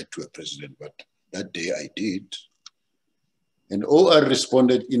talks like that to a president, but that day I did. And OR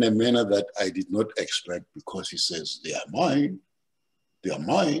responded in a manner that I did not expect, because he says, they are mine, they are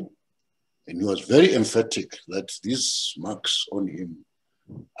mine. And he was very emphatic that these marks on him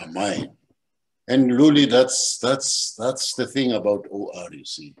are mine. And Luli, that's the thing about OR, you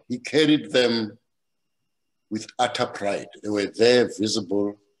see. He carried them with utter pride. They were there,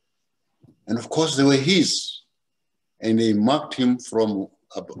 visible. And of course, they were his. And they marked him from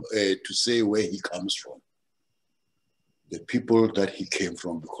to say where he comes from. The people that he came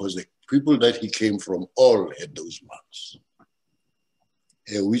from, because the people that he came from all had those marks,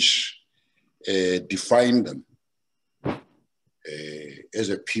 which defined them as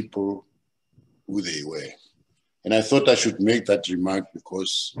a people who they were. And I thought I should make that remark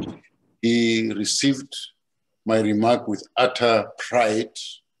because he received my remark with utter pride,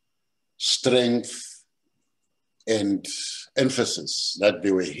 strength, and emphasis that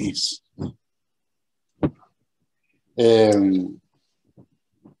they were his.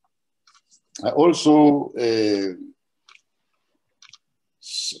 I also,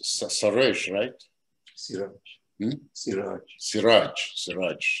 Saraj, right? Ciraj.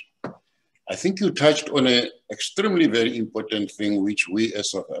 Ciraj. I think you touched on an extremely very important thing, which we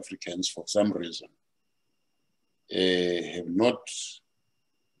as South Africans, for some reason,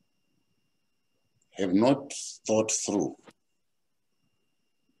 have not thought through.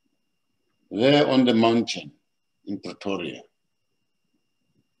 There on the mountain in Pretoria,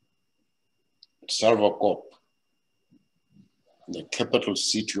 Salvakop, the capital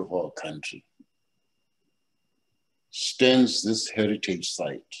city of our country, stands this heritage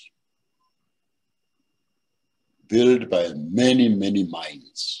site built by many, many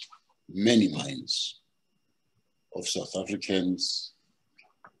minds of South Africans,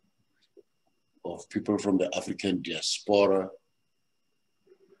 of people from the African diaspora,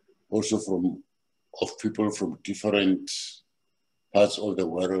 also of people from different parts of the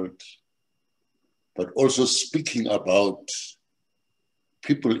world, but also speaking about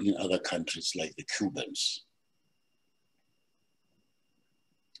people in other countries like the Cubans.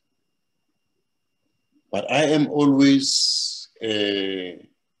 But I am always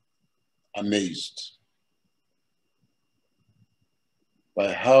amazed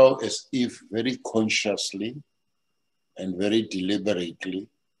by how, as if very consciously and very deliberately,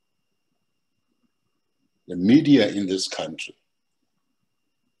 the media in this country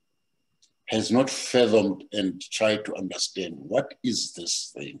has not fathomed and tried to understand what is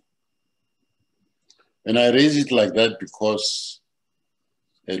this thing. And I raise it like that because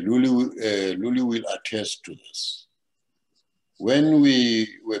Luli will attest to this. When we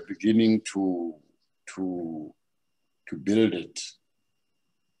were beginning to build it,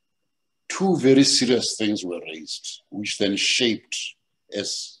 two very serious things were raised, which then shaped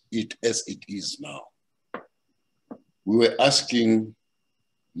as it is now. We were asking,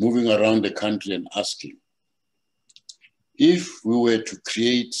 moving around the country and asking, if we were to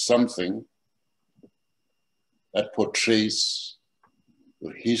create something that portrays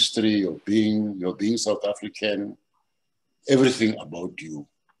your history, your being South African, everything about you,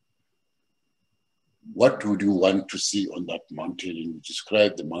 what would you want to see on that mountain? And you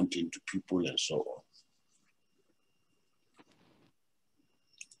describe the mountain to people and so on.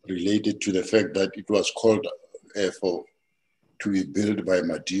 Related to the fact that it was called to be built by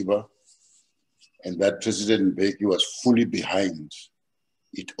Madiba, and that President Mbeki was fully behind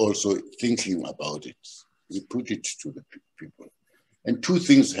it, also thinking about it. He put it to the people. And two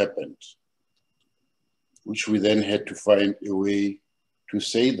things happened, which we then had to find a way to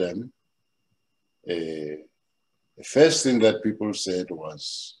say them The first thing that people said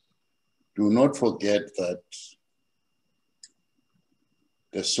was, do not forget that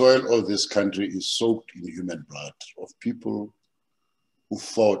the soil of this country is soaked in human blood of people who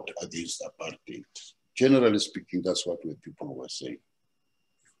fought against apartheid. Generally speaking, that's what people were saying.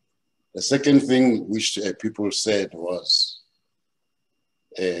 The second thing which people said was,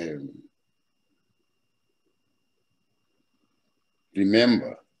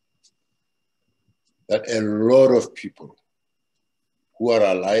 remember that a lot of people who are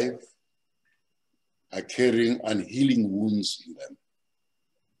alive are carrying unhealing wounds in them,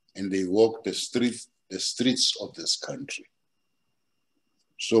 and they walk the streets of this country.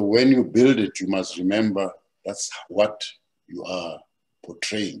 So when you build it, you must remember that's what you are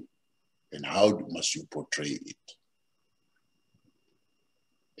portraying, and how must you portray it.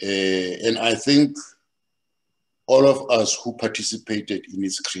 And I think all of us who participated in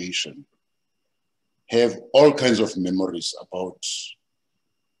its creation have all kinds of memories about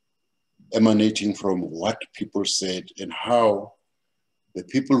emanating from what people said and how the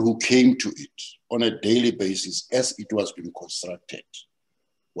people who came to it on a daily basis as it was being constructed,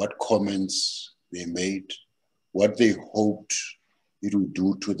 what comments they made, what they hoped it would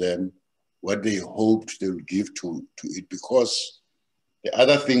do to them, what they hoped they would give to it. Because the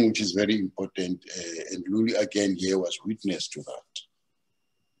other thing which is very important, and Luli again here was witness to that,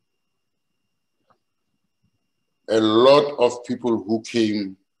 a lot of people who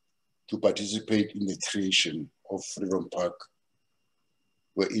came to participate in the creation of Freedom Park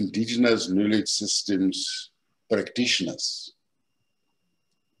were indigenous knowledge systems practitioners.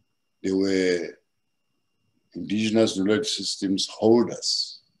 They were indigenous knowledge systems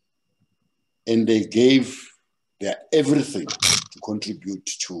holders, and they gave their everything to contribute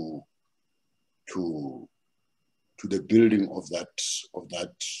to the building of that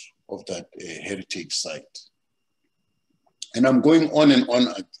heritage site. And I'm going on and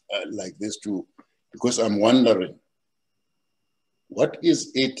on like this too, because I'm wondering, what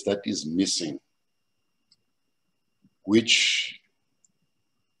is it that is missing, which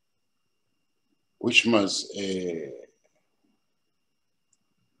must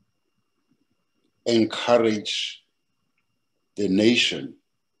encourage the nation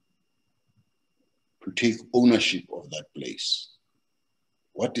to take ownership of that place?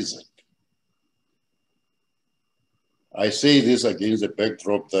 What is it? I say this against the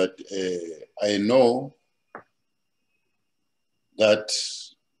backdrop that I know that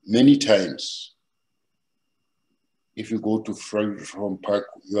many times, if you go to Freedom Park,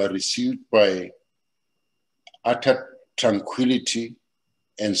 you are received by utter tranquility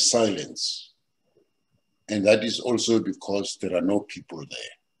and silence. And that is also because there are no people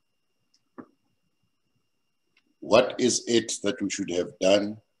there. What is it that we should have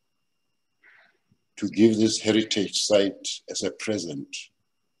done to give this heritage site as a present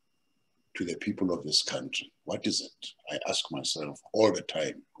to the people of this country? What is it? I ask myself all the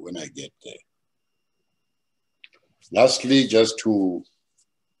time when I get there. Lastly, just to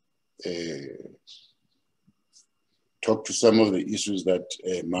talk to some of the issues that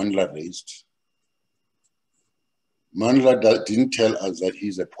Mandla raised. Mandla didn't tell us that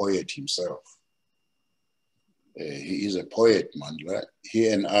he's a poet himself. He is a poet, Mandla. He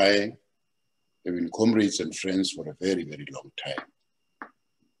and I have been comrades and friends for a very, very long time.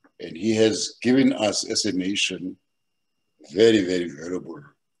 And he has given us as a nation very, very valuable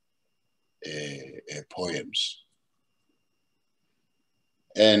poems.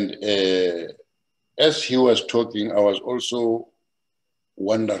 And as he was talking, I was also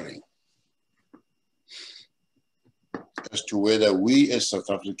wondering as to whether we as South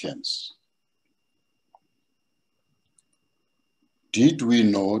Africans, do we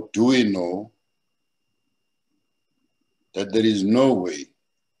know that there is no way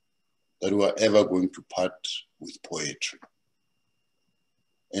that we are ever going to part with poetry?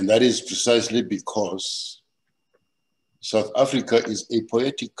 And that is precisely because South Africa is a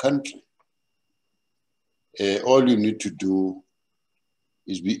poetic country. All you need to do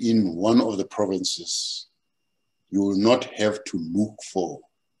is be in one of the provinces. You will not have to look for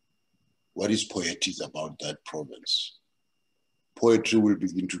what is poetic about that province. Poetry will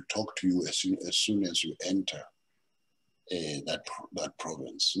begin to talk to you as soon as you enter that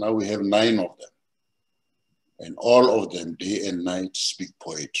province. Now we have 9 of them, and all of them, day and night, speak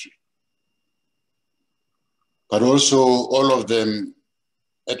poetry. But also all of them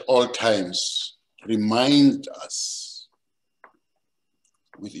at all times remind us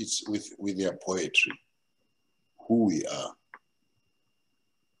with their poetry who we are.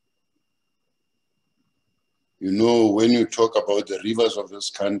 You know, when you talk about the rivers of this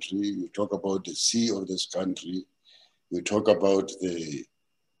country, you talk about the sea of this country, We talk about the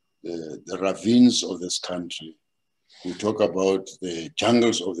ravines of this country. We talk about the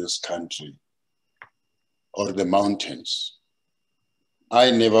jungles of this country or the mountains.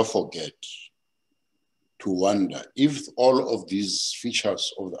 I never forget to wonder if all of these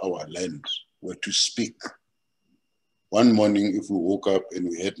features of our land were to speak. One morning, if we woke up and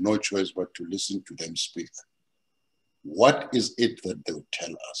we had no choice but to listen to them speak, what is it that they would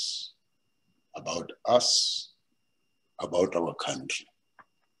tell us, about our country?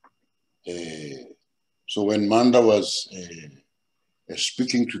 So when Mandla was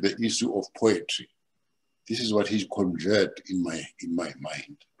speaking to the issue of poetry, this is what he conjured in my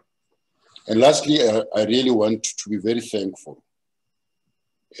mind. And lastly, I really want to be very thankful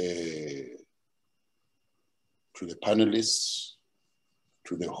to the panelists,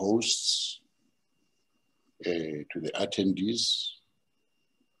 to the hosts, to the attendees.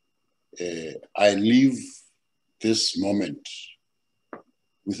 I leave this moment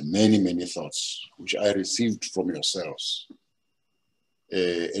with many, many thoughts, which I received from yourselves,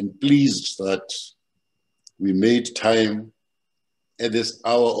 and pleased that we made time at this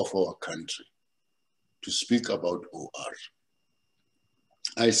hour of our country to speak about OR.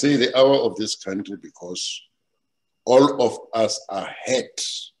 I say the hour of this country because all of us are hurt,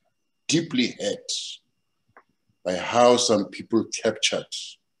 deeply hurt, by how some people captured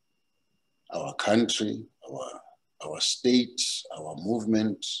our country, our state, our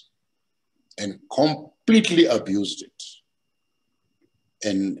movement, and completely abused it,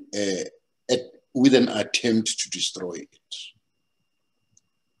 and with an attempt to destroy it.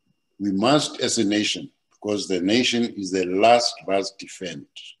 We must, as a nation, because the nation is the last vast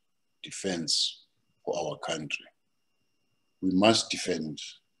defense for our country, we must defend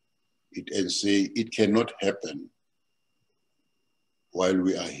it and say it cannot happen while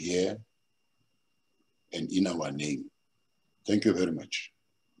we are here and in our name. Thank you very much.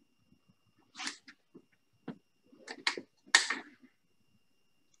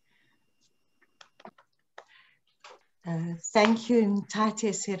 Thank you,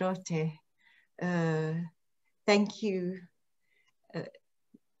 Ntate Serote. Thank you,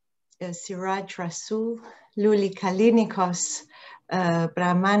 Ciraj Rassool, Luli Callinicos,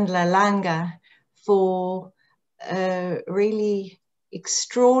 Mandla Langa, for a really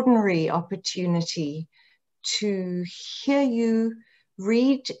extraordinary opportunity to hear you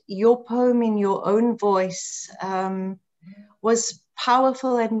read your poem in your own voice. Was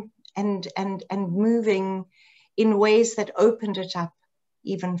powerful and moving in ways that opened it up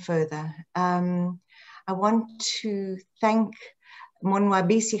even further. I want to thank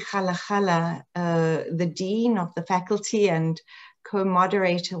Monwabisi Sikhahlel, the Dean of the faculty and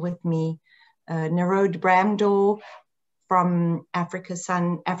co-moderator with me, Nerode Bramdor from African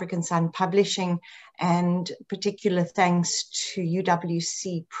Sun Publishing, and particular thanks to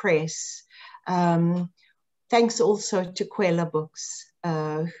UWC Press. Thanks also to Kwela Books,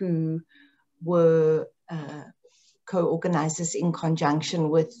 who were co-organizers in conjunction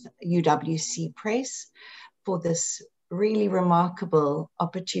with UWC Press for this really remarkable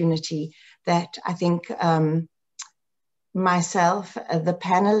opportunity that I think myself, the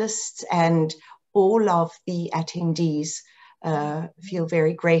panelists, and all of the attendees feel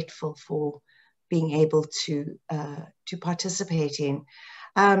very grateful for being able to participate in.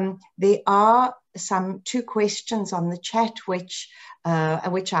 There are two questions on the chat which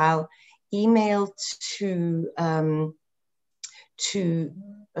I'll email to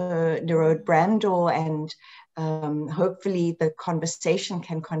Nerode Bramdor, and hopefully the conversation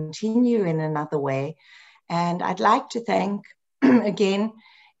can continue in another way. And I'd like to thank again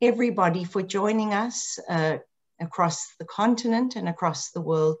everybody for joining us across the continent and across the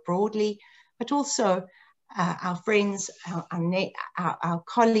world broadly, but also our friends, our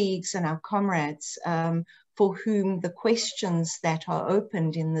colleagues and our comrades for whom the questions that are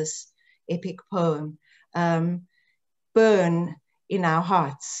opened in this epic poem burn in our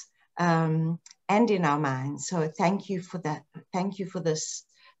hearts and in our minds. So thank you for that. Thank you for this,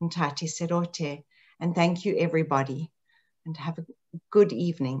 Ntate Serote, and thank you everybody, and have a good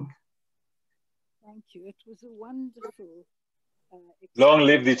evening. Thank you. It was a wonderful Long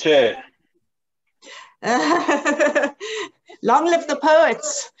live the chair. Long live the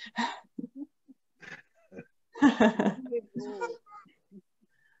poets.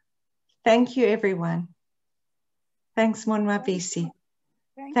 Thank you, everyone. Thanks, Monwabisi.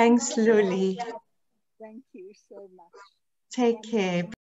 Thanks, Luli. Thank you so much. Take care.